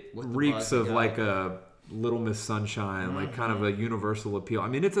 It With the reeks buzz it of got. like a Little Miss Sunshine, like kind of a universal appeal. I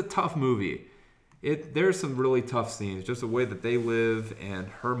mean, it's a tough movie. There's some really tough scenes, just the way that they live and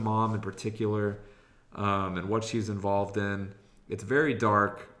her mom in particular, and what she's involved in. It's very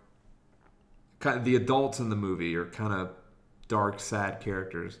dark. Kind of the adults in the movie are kind of dark, sad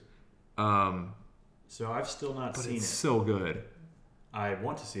characters. So I've still not But seen it's it. so good. I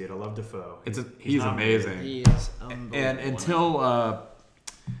want to see it. I love Defoe. He's nominated. amazing. He is unbelievable. And until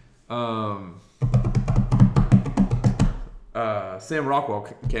Sam Rockwell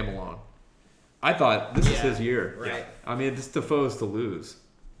came along, I thought this is Yeah, his year. right. I mean, this Defoe's to lose.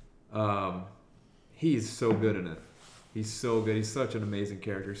 He's so good in it. He's so good. He's such an amazing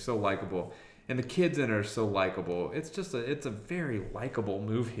character. He's so likable. And the kids in it are so likable. It's a very likable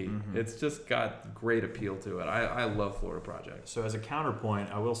movie. Mm-hmm. It's just got great appeal to it. I love Florida Project. So as a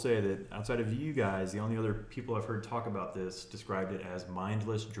counterpoint, I will say that outside of you guys, the only other people I've heard talk about this described it as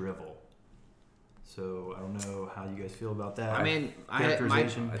mindless drivel. So I don't know how you guys feel about that. I mean, I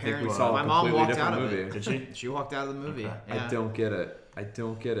think we saw my a mom completely walked out different of movie. it. Did she? She walked out of the movie. Okay. Yeah. I don't get it. I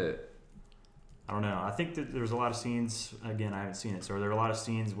don't know. I think that there's a lot of scenes. Again, I haven't seen it. So are there a lot of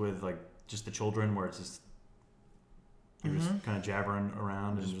scenes with like just the children where it's just you're just kind of jabbering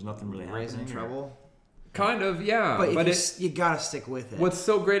around and there's nothing really raising happening? trouble? Kind of, yeah. But you gotta stick with it. What's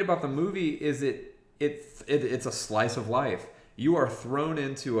so great about the movie is it's a slice of life. You are thrown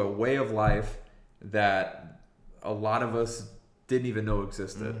into a way of life that a lot of us didn't even know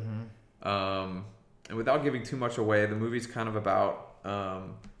existed. Mm-hmm. And without giving too much away, the movie's kind of about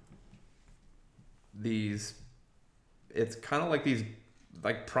it's kind of like these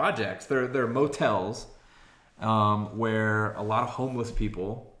like projects. They're motels where a lot of homeless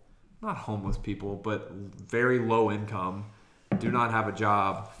people, not homeless people, but very low income, do not have a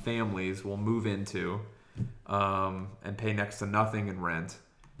job, families will move into and pay next to nothing in rent.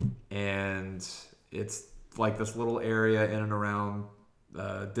 And it's like this little area in and around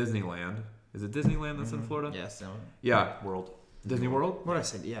Disneyland. Is it Disneyland that's in Florida? Yes. Yeah. World. Disney World? What I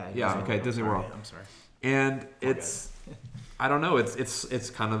said? Yeah. Yeah. Okay. Disney World. I'm sorry. And it's, I don't know. It's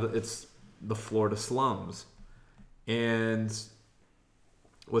kind of it's the Florida slums. And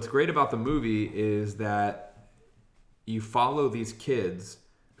what's great about the movie is that you follow these kids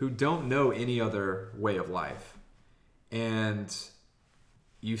who don't know any other way of life. And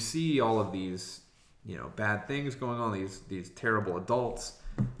you see all of these, bad things going on, these terrible adults.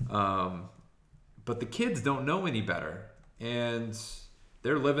 But the kids don't know any better. And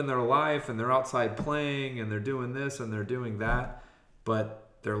they're living their life and they're outside playing and they're doing this and they're doing that.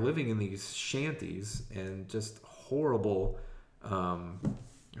 But they're living in these shanties and just horrible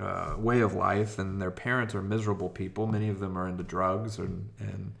way of life. And their parents are miserable people. Many of them are into drugs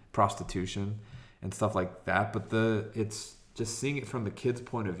and prostitution and stuff like that. But it's just seeing it from the kids'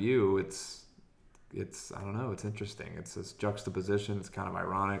 point of view. It's I don't know. It's interesting. It's this juxtaposition. It's kind of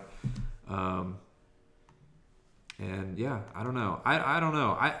ironic. And yeah, I don't know. I don't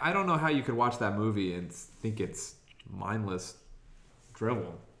know. I don't know how you could watch that movie and think it's mindless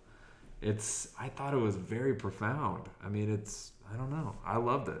drivel. I thought it was very profound. I mean, I don't know. I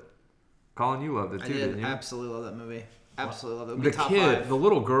loved it. Colin, you loved it too, didn't you? Absolutely love that movie. Absolutely love it. The kid, the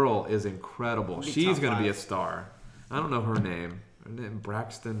little girl is incredible. She's going to be a star. I don't know her name. Her name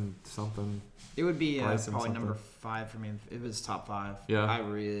Braxton something. It would be probably something. number 5 for me. It was top 5. Yeah. I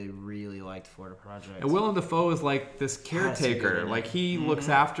really, really liked Florida Project. And Willem Dafoe is like this caretaker. Like he looks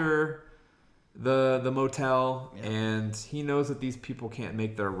after the motel, and he knows that these people can't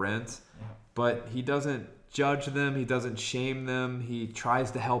make their rent, but he doesn't judge them. He doesn't shame them. He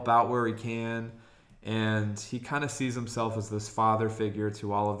tries to help out where he can, and he kind of sees himself as this father figure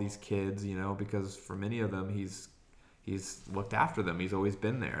to all of these kids, because for many of them he's looked after them. He's always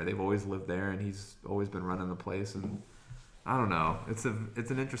been there. They've always lived there, and he's always been running the place. And I don't know. It's an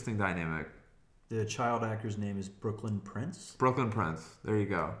interesting dynamic. The child actor's name is Brooklyn Prince. Brooklyn Prince. There you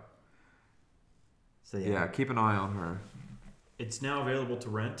go. So yeah, keep an eye on her. It's now available to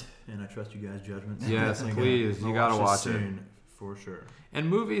rent, and I trust you guys' judgments. Yes, please. You gotta watch it soon, for sure. And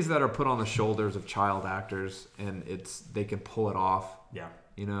movies that are put on the shoulders of child actors, and they can pull it off. Yeah.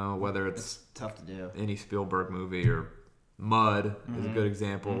 It's Whether it's tough to do. Any Spielberg movie or Mud is a good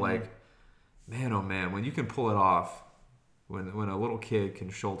example. Mm-hmm. Like, man, oh man, when you can pull it off, when a little kid can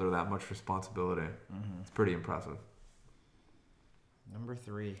shoulder that much responsibility, it's pretty impressive. Number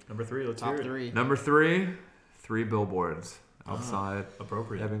 3. Let's Top hear it. 3. Number 3, 3 Billboards outside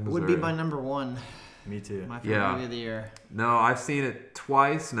appropriate. Ebbing, Missouri. Would be my number 1. Me too. My favorite movie of the year. No, I've seen it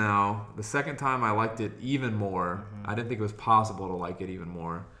twice now. The second time I liked it even more. I didn't think it was possible to like it even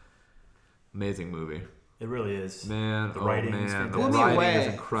more. Amazing movie. It really is. Man, the writing is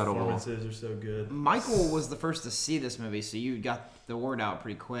incredible. Performances are so good. Michael was the first to see this movie, so you got the word out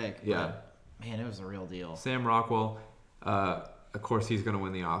pretty quick. Yeah. But, man, it was a real deal. Sam Rockwell, of course, he's going to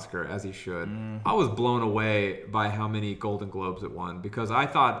win the Oscar, as he should. I was blown away by how many Golden Globes it won, because I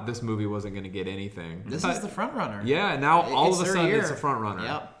thought this movie wasn't going to get anything. This is the front runner. Yeah, now all of a sudden it's a front runner.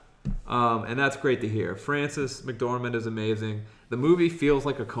 Yep. And that's great to hear. Frances McDormand is amazing. The movie feels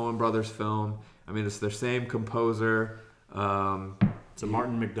like a Coen Brothers film. I mean, it's their same composer. It's a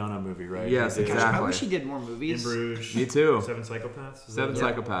Martin McDonagh movie, right? Yes, exactly. I wish he did more movies. In Bruges. Me too. 7 Psychopaths? Seven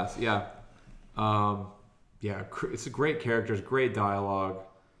Psychopaths, yeah. Yeah, it's a great characters, great dialogue.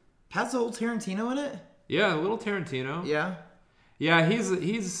 Has the old Tarantino in it? Yeah, a little Tarantino. Yeah. Yeah,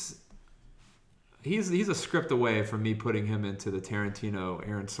 he's he's a script away from me putting him into the Tarantino,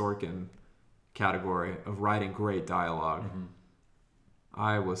 Aaron Sorkin category of writing great dialogue. Mm-hmm.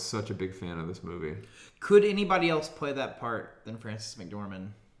 I was such a big fan of this movie. Could anybody else play that part than Frances McDormand?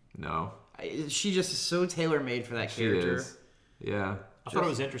 No. She just is so tailor-made for that character. Is. Yeah. I thought it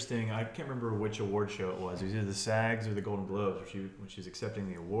was interesting. I can't remember which award show it was. It was either the SAGs or the Golden Globes when she was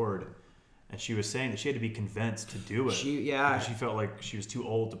accepting the award. And she was saying that she had to be convinced to do it. Because she felt like she was too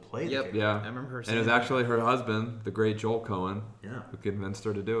old to play the character. Yeah. I remember her saying and it was actually her husband, the great Joel Coen, who convinced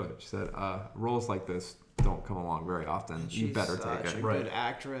her to do it. She said, roles like this don't come along very often. You better take it. She's such a good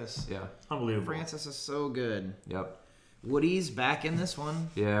actress. Yeah. Unbelievable. Frances is so good. Yep. Woody's back in this one.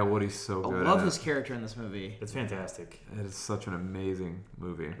 Yeah, Woody's so good. I love his character in this movie. It's fantastic. It is such an amazing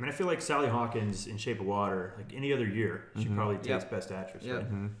movie. I mean, I feel like Sally Hawkins in Shape of Water, like any other year, she probably takes Best Actress, right?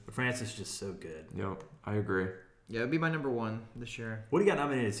 Mm-hmm. But Frances is just so good. Yep, I agree. Yeah, it'd be my number one this year. Woody got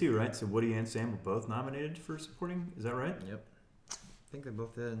nominated too, right? So Woody and Sam were both nominated for supporting. Is that right? Yep. I think they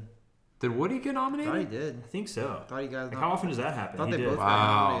both did. Did Woody get nominated? I thought he did. I think so. Thought he got. Like, how often does that happen? Thought they did. both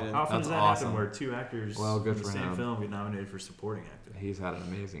got nominated. How often does that happen where two actors good in the for same him. film get nominated for supporting actor? He's had an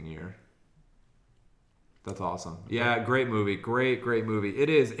amazing year. That's awesome. Yeah, great movie. Great movie. It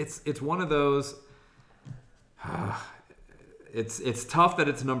is. It's one of those. It's tough that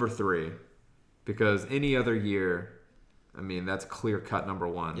it's number 3, because any other year, I mean, that's clear cut number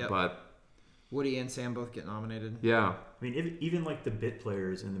 1. Yep. But Woody and Sam both get nominated. Yeah. I mean, even like the bit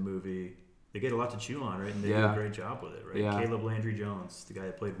players in the movie, they get a lot to chew on, right? And they do a great job with it, right? Yeah. Caleb Landry Jones, the guy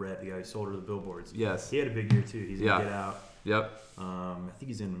that played Red, the guy who sold her the billboards. Yes. He had a big year too. He's in Get Out. Yep. I think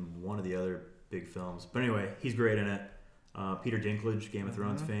he's in one of the other big films. But anyway, he's great in it. Peter Dinklage, Game of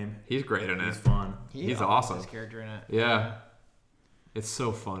Thrones fame. He's great in it. He's fun. He's awesome. His character in it. Yeah. It's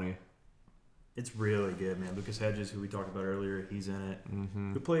so funny. It's really good, man. Lucas Hedges, who we talked about earlier, he's in it.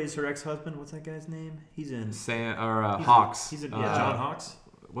 Mm-hmm. Who plays her ex-husband? What's that guy's name? He's in Hawks. He's in John Hawks.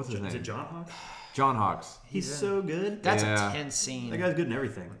 What's his name? Is it John Hawks? John Hawks. He's so good. That's a tense scene. That guy's good in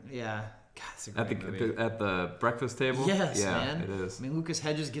everything. Yeah. God, it's a great movie. At the breakfast table. Yes, yeah, man. It is. I mean, Lucas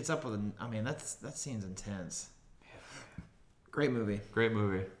Hedges gets up with that scene's intense. Great movie. Great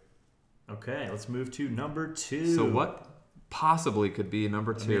movie. Okay, let's move to number 2. So what possibly could be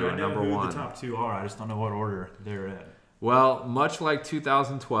number 2 or number 1? The top 2 are. I just don't know what order they're in. Well, much like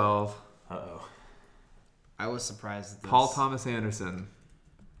 2012. I was surprised at this. Paul Thomas Anderson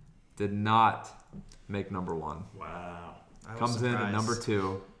did not make number 1. Wow. Comes in at number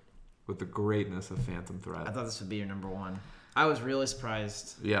 2 with the greatness of Phantom Thread. I thought this would be your number 1. I was really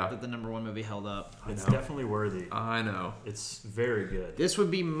surprised that the number 1 movie held up. It's definitely worthy. I know. It's very good. This would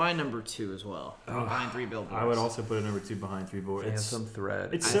be my number 2 as well. Behind 3 Billboards. I would also put it number 2 behind 3 Billboards. Phantom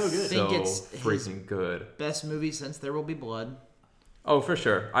Thread. It's so good. I think so it's freaking good. Best movie since There Will Be Blood. Oh, for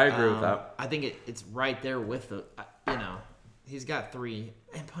sure. I agree with that. I think it's right there with the, he's got 3.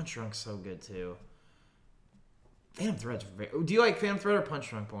 And Punch Drunk's so good too. Phantom Thread's do you like Phantom Thread or Punch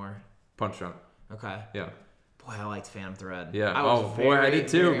Drunk more? Punch Drunk. Okay. Yeah. Boy, I liked Phantom Thread. Yeah. I did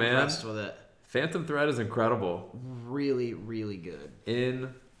too, very man. impressed with it. Phantom Thread is incredible. Really, really good.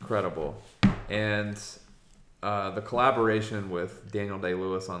 Incredible. And the collaboration with Daniel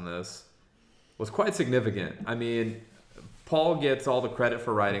Day-Lewis on this was quite significant. I mean, Paul gets all the credit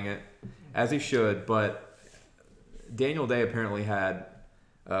for writing it, as he should, but Daniel Day apparently had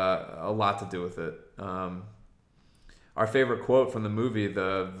a lot to do with it. Our favorite quote from the movie,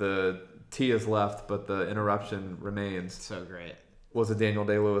 the T is left, but the interruption remains. So great. Was a Daniel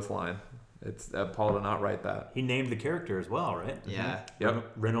Day-Lewis line. It's Paul did not write that. He named the character as well, right? Yeah. Mm-hmm.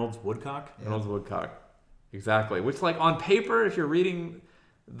 Yep. Reynolds Woodcock. Yeah. Reynolds Woodcock. Exactly. Which, like, on paper, if you're reading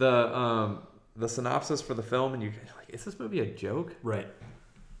the synopsis for the film and you're like, is this movie a joke? Right.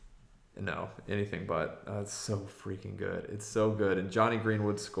 No, anything but. It's so freaking good. It's so good. And Johnny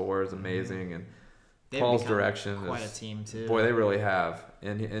Greenwood's score is amazing. And Paul's direction quite a team too. Boy, they really have.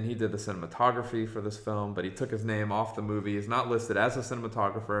 And he did the cinematography for this film, but he took his name off the movie. He's not listed as a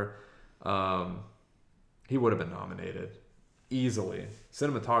cinematographer. He would have been nominated easily.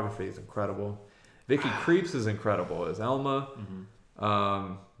 Cinematography is incredible. Vicky Krieps is incredible as Elma.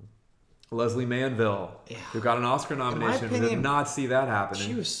 Mm-hmm. Leslie Manville, who got an Oscar nomination, did not see that happening.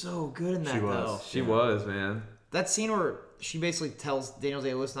 She was so good in that, She was, man. That scene where she basically tells Daniel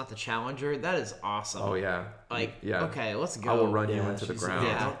Day-Lewis not to challenge her, that is awesome. Oh, yeah. Okay, let's go. I will run you into the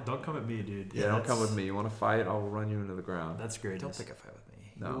ground. Don't come at me, dude. Yeah, don't come with me. You want to fight? I'll run you into the ground. That's great. Don't pick a fight with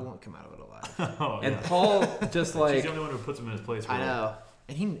me. No. You won't come out of it alive. And Paul just like... She's the only one who puts him in his place. I know.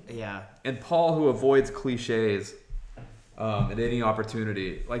 And And Paul, who avoids cliches at any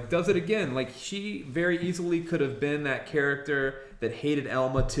opportunity, like, does it again. Like, she very easily could have been that character that hated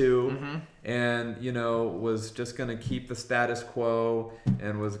Elma too, and was just gonna keep the status quo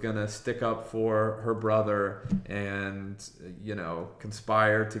and was gonna stick up for her brother and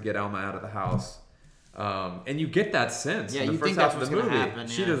conspire to get Elma out of the house. And you get that sense in the first half of the movie. Happen,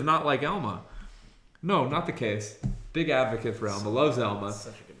 She does not like Elma. No, not the case. Big advocate for Elma. Loves Elma.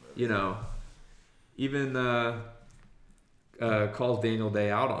 Such a good movie. Even calls Daniel Day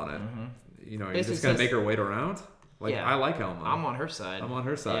out on it. You're just gonna make her wait around. I like Elma. I'm on her side.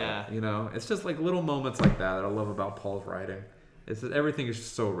 Yeah. It's just like little moments like that I love about Paul's writing. It's that everything is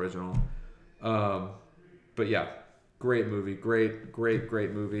just so original. But yeah, great movie.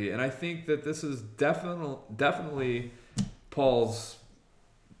 Great movie. And I think that this is definitely Paul's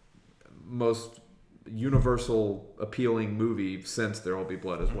most universal appealing movie since There Will Be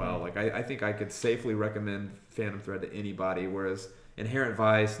Blood as well. I think I could safely recommend Phantom Thread to anybody, whereas Inherent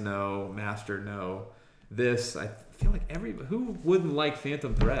Vice, no. Master, no. This, I feel like who wouldn't like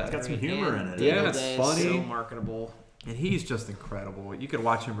Phantom Thread? It's got some humor in it. Yeah, it's funny. So marketable. And he's just incredible. You could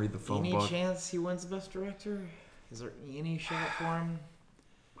watch him read the phone book. Any chance he wins Best Director? Is there any shot for him?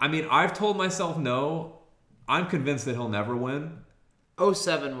 I mean, I've told myself no. I'm convinced that he'll never win.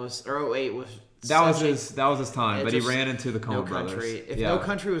 07 was, or 08 was. That was his time, but he ran into the Coen brothers. If No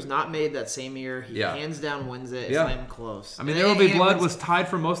Country was not made that same year, he hands down wins it. It's not even close. I mean, There Will Be Blood was tied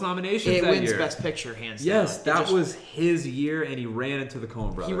for most nominations that year. It wins Best Picture, hands down. Yes, that was his year, and he ran into the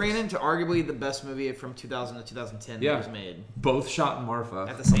Coen brothers. He ran into arguably the best movie from 2000 to 2010 that was made. Both shot in Marfa.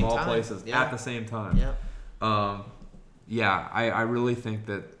 At the same time. Of all places. Yeah. At the same time. Yeah. I really think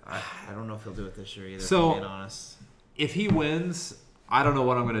that... I don't know if he'll do it this year either, so, being honest. If he wins, I don't know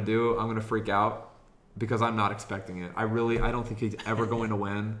what I'm going to do. I'm going to freak out. Because I'm not expecting it. I don't think he's ever going to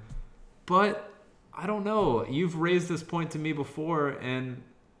win. But I don't know. You've raised this point to me before, and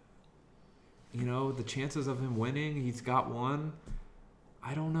the chances of him winning, he's got one.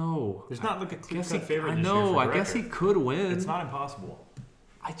 I don't know. There's not like a clear-cut favorite. I know. I guess he could win. It's not impossible.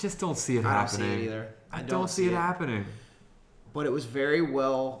 I just don't see it happening. I don't see it either. I don't see it happening. But it was very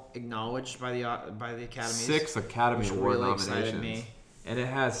well acknowledged by the Academies. 6 Academy Award really nominations. Excited me. And it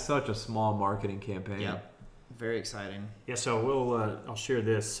has such a small marketing campaign. Yeah, very exciting. Yeah, so I'll share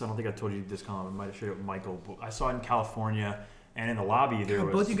this. I don't think I told you this, Colin. I might have shared it with Michael. But I saw it in California, and in the lobby there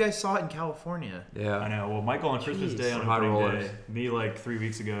was... Both you guys saw it in California. Yeah. I know. Well, Michael on Christmas Day on opening day. Me 3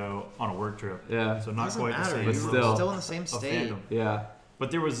 weeks ago on a work trip. Yeah. So not quite the same. But still in the same state. Yeah.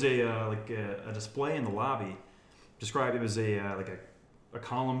 But there was a display in the lobby. Described it was a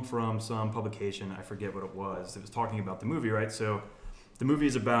column from some publication. I forget what it was. It was talking about the movie, right? So... The movie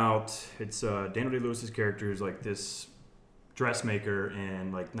is about, Daniel Day-Lewis's character is like this dressmaker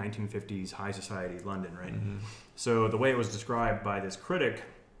in 1950s high society London, right? Mm-hmm. So the way it was described by this critic,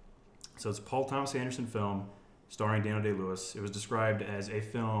 so it's a Paul Thomas Anderson film starring Daniel Day-Lewis. It was described as a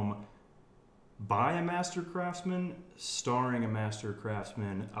film by a master craftsman, starring a master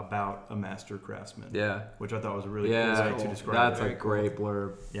craftsman about a master craftsman. Yeah. Which I thought was a really cool way to describe that's it. That's a great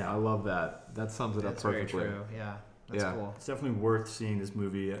blurb. Yeah, I love that. That sums it up perfectly. Very true. Yeah. That's cool. It's definitely worth seeing this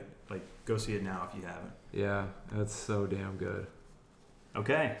movie. Go see it now if you haven't. Yeah, that's so damn good.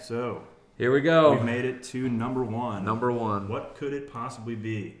 Okay, so here we go. We've made it to number one. Number one. What could it possibly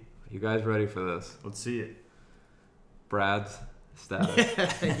be? You guys ready for this? Let's see it. Brad's status.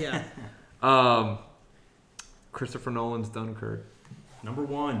 Yeah. Christopher Nolan's Dunkirk. Number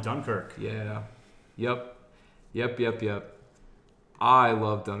one, Dunkirk. Yeah. Yep. I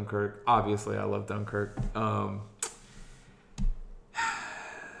love Dunkirk. Obviously, I love Dunkirk.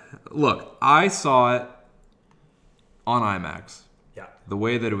 Look, I saw it on IMAX. Yeah. The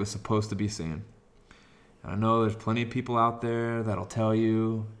way that it was supposed to be seen. And I know there's plenty of people out there that'll tell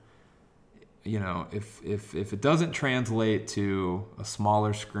you, if it doesn't translate to a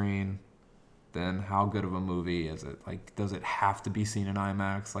smaller screen, then how good of a movie is it? Does it have to be seen in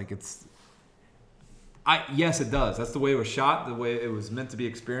IMAX? Yes, it does. That's the way it was shot, the way it was meant to be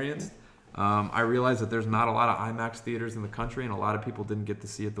experienced. I realize that there's not a lot of IMAX theaters in the country, and a lot of people didn't get to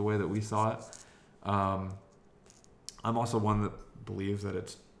see it the way that we saw it. I'm also one that believes that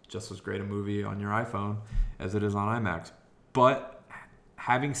it's just as great a movie on your iPhone as it is on IMAX. But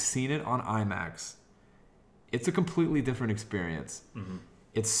having seen it on IMAX, it's a completely different experience. Mm-hmm.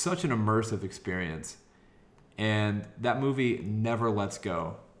 It's such an immersive experience, and that movie never lets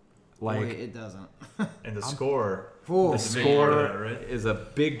go. It doesn't. And the score. The score is a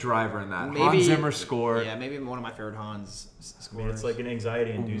big driver in that. Hans Zimmer score. Yeah, maybe one of my favorite Hans scores. I mean, it's like an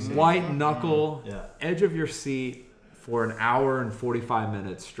anxiety-inducing. White knuckle, edge of your seat for an hour and 45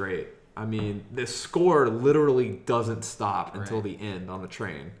 minutes straight. I mean, this score literally doesn't stop until the end on the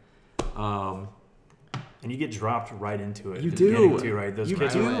train. And you get dropped right into it. You at the do. beginning too, right? Those You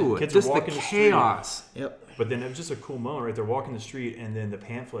kids do. Kids Just are the walking the chaos. street. Yep. But then it was just a cool moment, right? They're walking the street, and then the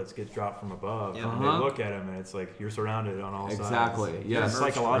pamphlets get dropped from above, Yep. and they look at them, and it's like you're surrounded on all sides. Exactly. Yeah.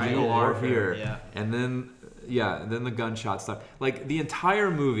 Psychological Are warfare. here. Yeah. And then the gunshot stuff. Like the entire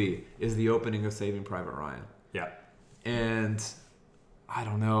movie is the opening of Saving Private Ryan. Yeah. And I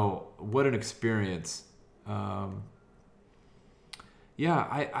don't know, what an experience. I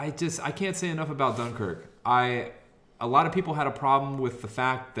can't say enough about Dunkirk. A lot of people had a problem with the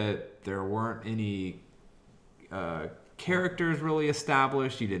fact that there weren't any characters really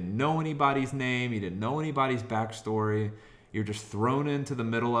established. You didn't know anybody's name. You didn't know anybody's backstory. You're just thrown into the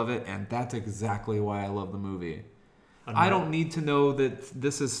middle of it, and that's exactly why I love the movie. I don't need to know that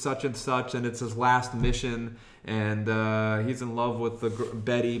this is such and such, and it's his last mission, and he's in love with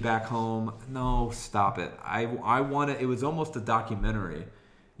Betty back home. No, stop it. I want it. It was almost a documentary.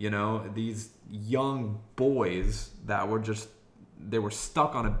 These young boys that they were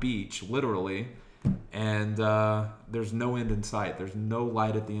stuck on a beach, literally, and there's no end in sight. There's no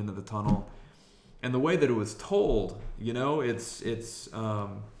light at the end of the tunnel. And the way that it was told, it's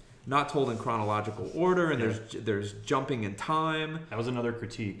not told in chronological order, and there's jumping in time. That was another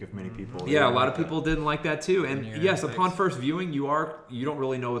critique of many people. Yeah, a lot of people didn't like that too. And yes, upon first viewing, you don't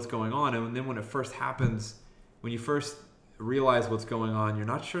really know what's going on, and then when it first happens, when you first realize what's going on, you're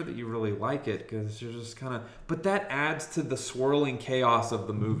not sure that you really like it because you're just kind of. But that adds to the swirling chaos of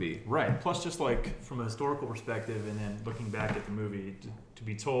the movie. Right. Plus, just like from a historical perspective, and then looking back at the movie, to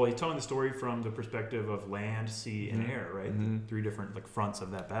be told, he's telling the story from the perspective of land, sea, and air, right? Mm-hmm. The three different fronts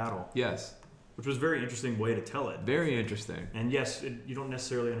of that battle. Yes. Which was a very interesting way to tell it. Very interesting. And yes, you don't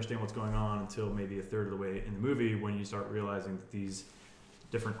necessarily understand what's going on until maybe a third of the way in the movie when you start realizing that these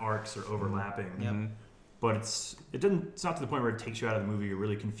different arcs are overlapping. Yep. But it's not to the point where it takes you out of the movie or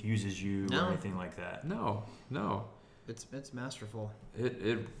really confuses you or anything like that. No. It's masterful.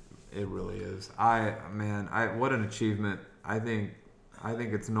 It really is. What an achievement. I think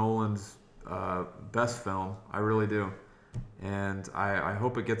it's Nolan's best film. I really do. And I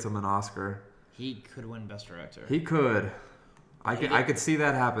hope it gets him an Oscar. He could win Best Director. He could. I could see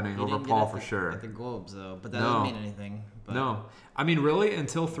that happening over Paul for sure. At the Globes though, but that doesn't mean anything. But. No. I mean, really,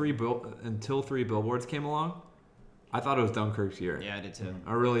 until three Billboards came along, I thought it was Dunkirk's year. Yeah, I did too.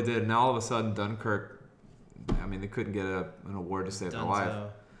 I really did. Now all of a sudden, Dunkirk, I mean, they couldn't get an award to save their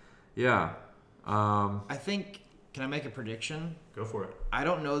life. Yeah. I think. Can I make a prediction? Go for it. I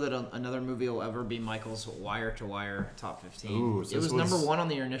don't know that another movie will ever be Michael's Wire to Wire top 15. Ooh, so it was number one on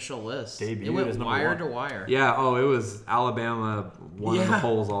your initial list. Debuted it went as number wire one. to wire. Yeah. Oh, it was Alabama won the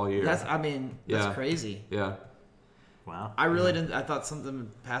polls all year. That's crazy. Yeah. Wow. I really didn't. I thought something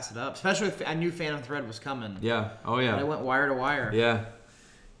would pass it up, especially if I knew Phantom Thread was coming. Yeah. Oh yeah. But it went wire to wire. Yeah.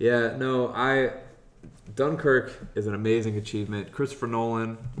 Yeah. No, Dunkirk is an amazing achievement. Christopher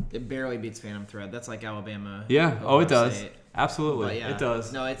Nolan. It barely beats Phantom Thread. That's like Alabama. Yeah. Oh, it does. State. Absolutely. But yeah, it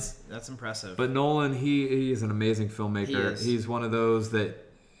does. No, that's impressive. But Nolan, he is an amazing filmmaker. He is. He's one of those that,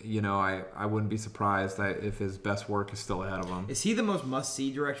 I wouldn't be surprised if his best work is still ahead of him. Is he the most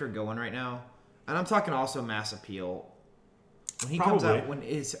must-see director going right now? And I'm talking also mass appeal. When he comes out,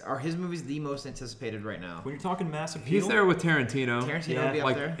 are his movies the most anticipated right now? When you're talking mass appeal, He's there with Tarantino. Tarantino would be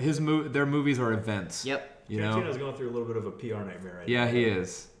up there. Their movies are events. Yep. Tarantino's going through a little bit of a PR nightmare right now. Yeah, he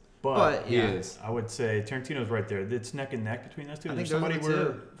is. But he is. I would say Tarantino's right there. It's neck and neck between those two. I think somebody those are the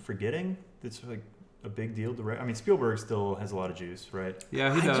we're forgetting that's like a big deal. I mean, Spielberg still has a lot of juice, right?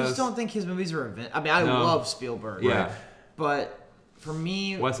 Yeah, he does. I just don't think his movies are event. I mean, I love Spielberg. Yeah. Right? But for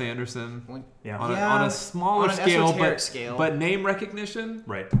me, Wes Anderson. On a smaller scale, but name recognition.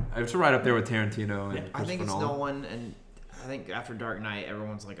 Right. It's right up there with Tarantino and I think it's Nolan. Nolan, and I think after Dark Knight,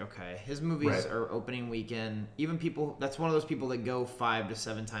 everyone's like, okay, his movies are opening weekend. Even people, that's one of those people that go 5 to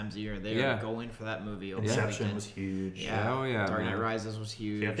 7 times a year. They're going for that movie. Inception was huge. Yeah. Oh yeah. Dark Knight Rises was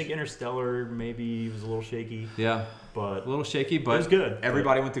huge. Yeah, I think Interstellar maybe was a little shaky. Yeah. But a little shaky, but it was good.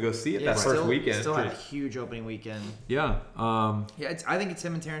 Everybody went to go see it that first weekend. Still had a huge opening weekend. Yeah. I think it's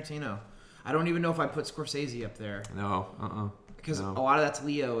him and Tarantino. I don't even know if I put Scorsese up there. No. Because a lot of that's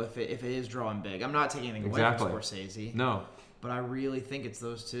Leo if it is drawing big. I'm not taking anything away from Scorsese. No. But I really think it's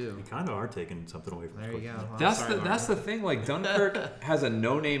those two. You kind of are taking something away from There you go. Well, that's the thing. Like Dunkirk has a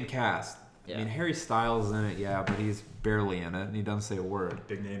no-name cast. Yeah. I mean, Harry Styles is in it, but he's barely in it, and he doesn't say a word.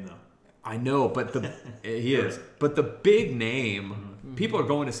 Big name though. I know, but he is. But the big name, people are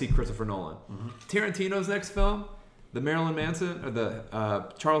going to see Christopher Nolan. Mm-hmm. Tarantino's next film, the Marilyn Manson or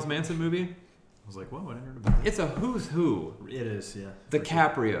the Charles Manson movie. I was like, whoa, I didn't heard about that. It's a who's who. It is, yeah.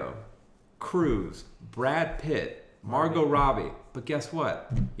 DiCaprio, Cruise, Brad Pitt, Margot Robbie. But guess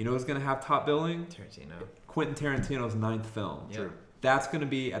what? You know who's going to have top billing? Tarantino. Quentin Tarantino's 9th film. Yep. That's going to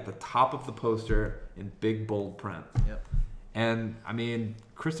be at the top of the poster in big, bold print. Yep. And, I mean,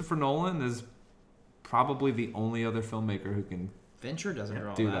 Christopher Nolan is probably the only other filmmaker who can Fincher doesn't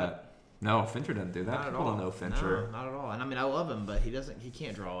draw do that. No, Fincher doesn't do that. Not People at all. don't know Fincher. No, not at all. And I mean, I love him, but he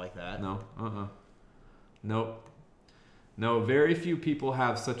can't draw like that. No. Nope. No, very few people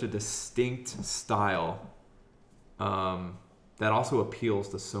have such a distinct style that also appeals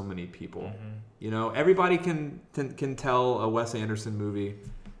to so many people. Mm-hmm. You know, everybody can tell a Wes Anderson movie,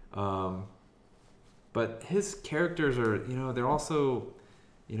 but his characters are, you know, they're also,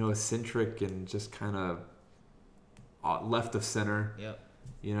 you know, eccentric and just kind of left of center. Yep.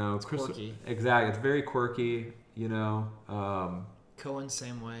 You know, It's quirky. Exactly, it's very quirky. You know, Cohen,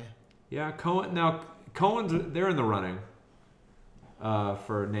 same way. yeah. Cohen's they're in the running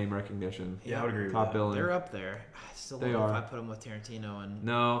for name recognition. Yeah, I would agree with Top that. billing. They're up there. I still They don't know are. if I put them with Tarantino and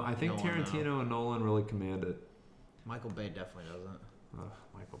No, I think Nolan, Tarantino and Nolan really command it. Michael Bay definitely doesn't. Ugh,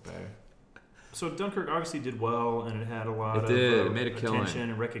 Michael Bay. So Dunkirk obviously did well, and it had a lot It of did. It made a killing. attention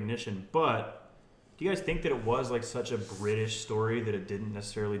and recognition. But do you guys think that it was like such a British story that it didn't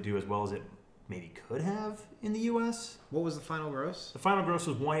necessarily do as well as it maybe could have in the U.S.? What was the final gross? The final gross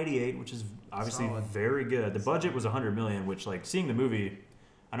was 188, which is obviously Solid. very good. The budget was 100 million, which, like, seeing the movie,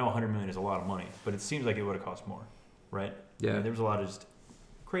 I know 100 million is a lot of money, but it seems like it would have cost more, right? Yeah. I mean, there was a lot of just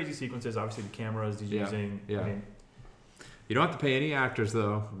crazy sequences. Obviously, the cameras he's Yeah. using. Yeah. I mean, You don't have to pay any actors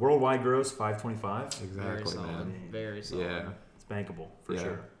though. worldwide gross 525. Very Exactly, solid. man. Very solid. Yeah. It's bankable for Yeah.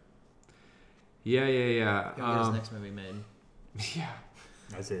 sure. Yeah. He'll get his next movie made. Yeah.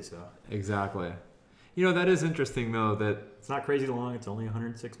 I'd say so. Exactly. You know, that is interesting though. That It's not crazy long. It's only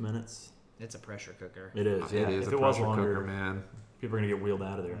 106 minutes. It's a pressure cooker. It is. Yeah. it is If a it was pressure longer, cooker, man. people are gonna get wheeled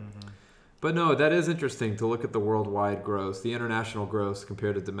out of there. Mm-hmm. But no, that is interesting to look at the worldwide gross, the international gross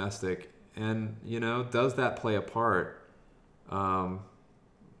compared to domestic, and you know, does that play a part? You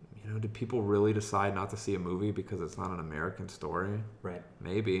know, do people really decide not to see a movie because it's not an American story? Right.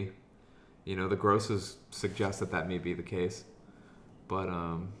 Maybe. You know, the grosses suggest that may be the case, but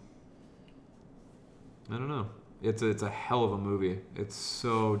I don't know. It's a hell of a movie. It's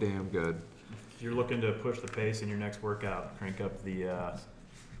so damn good. If you're looking to push the pace in your next workout, crank up the Man,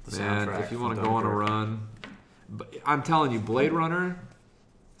 soundtrack. if you from want to go on a Dunkirk. run, but I'm telling you, Blade Runner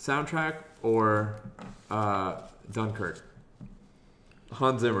soundtrack or Dunkirk,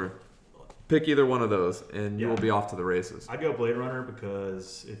 Hans Zimmer, pick either one of those, and you Yeah. will be off to the races. I'd go Blade Runner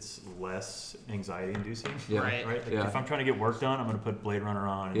because it's less anxiety-inducing. Yeah. Right. Right. Like Yeah. If I'm trying to get work done, I'm gonna put Blade Runner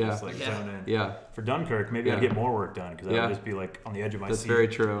on and Yeah. just like Yeah. zone in. Yeah, For Dunkirk, maybe I'd Yeah. get more work done because I Yeah. would just be like on the edge of my that's seat. very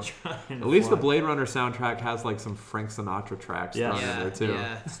true. trying At to least the fly. Blade Runner soundtrack has like some Frank Sinatra tracks Yeah. thrown in there too.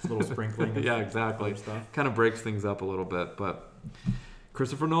 Yeah. Just a little sprinkling. Of Yeah, exactly. other stuff. Kind of breaks things up a little bit, but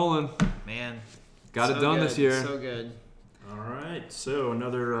Christopher Nolan Man. got so it done good. this year. So good. All right, so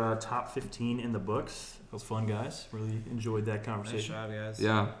another top 15 in the books. That was fun, guys. Really enjoyed that Nice conversation. job, guys.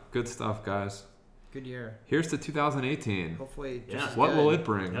 Yeah, good stuff, guys. Good year. Here's to 2018. Hopefully, Yeah. just as What good. will it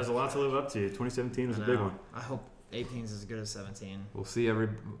bring? It has a lot to live up to. 2017 was I a big know. one. I hope 18 is as good as 17. We'll see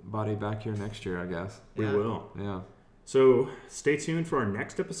everybody back here next year, I guess. We Yeah. will. Yeah. So stay tuned for our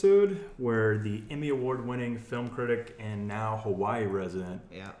next episode where the Emmy Award-winning film critic and now Hawaii resident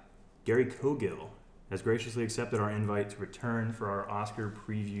Yeah. Gary Cogill has graciously accepted our invite to return for our Oscar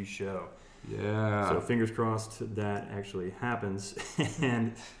preview show. Yeah. So fingers crossed that actually happens.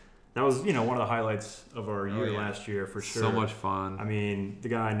 And that was, one of the highlights of our year yeah. last year for sure. So much fun. I mean, the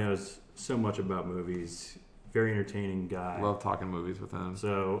guy knows so much about movies. Very entertaining guy. Love talking movies with him.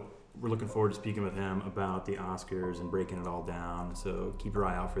 So we're looking forward to speaking with him about the Oscars and breaking it all down. So keep your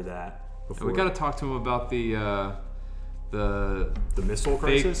eye out for that. And we got to talk to him about the Missile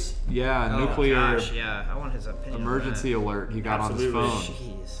fake, Crisis. yeah, Oh, nuclear gosh, yeah. I want his opinion. emergency alert he got Absolutely. on On his that.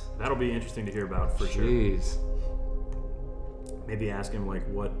 phone. Jeez. That'll be interesting to hear about for sure. Jeez. Maybe ask him like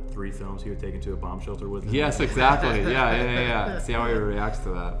what 3 films he would take into a bomb shelter with him. Yes, exactly. Yeah. See how he reacts to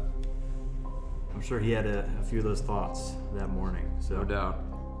that. I'm sure he had a few of those thoughts that morning. So No doubt.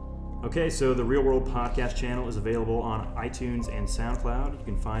 Okay, so the Real World Podcast channel is available on iTunes and SoundCloud. You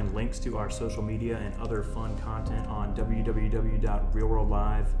can find links to our social media and other fun content on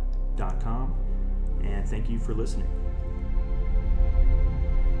www.realworldlive.com. And thank you for listening.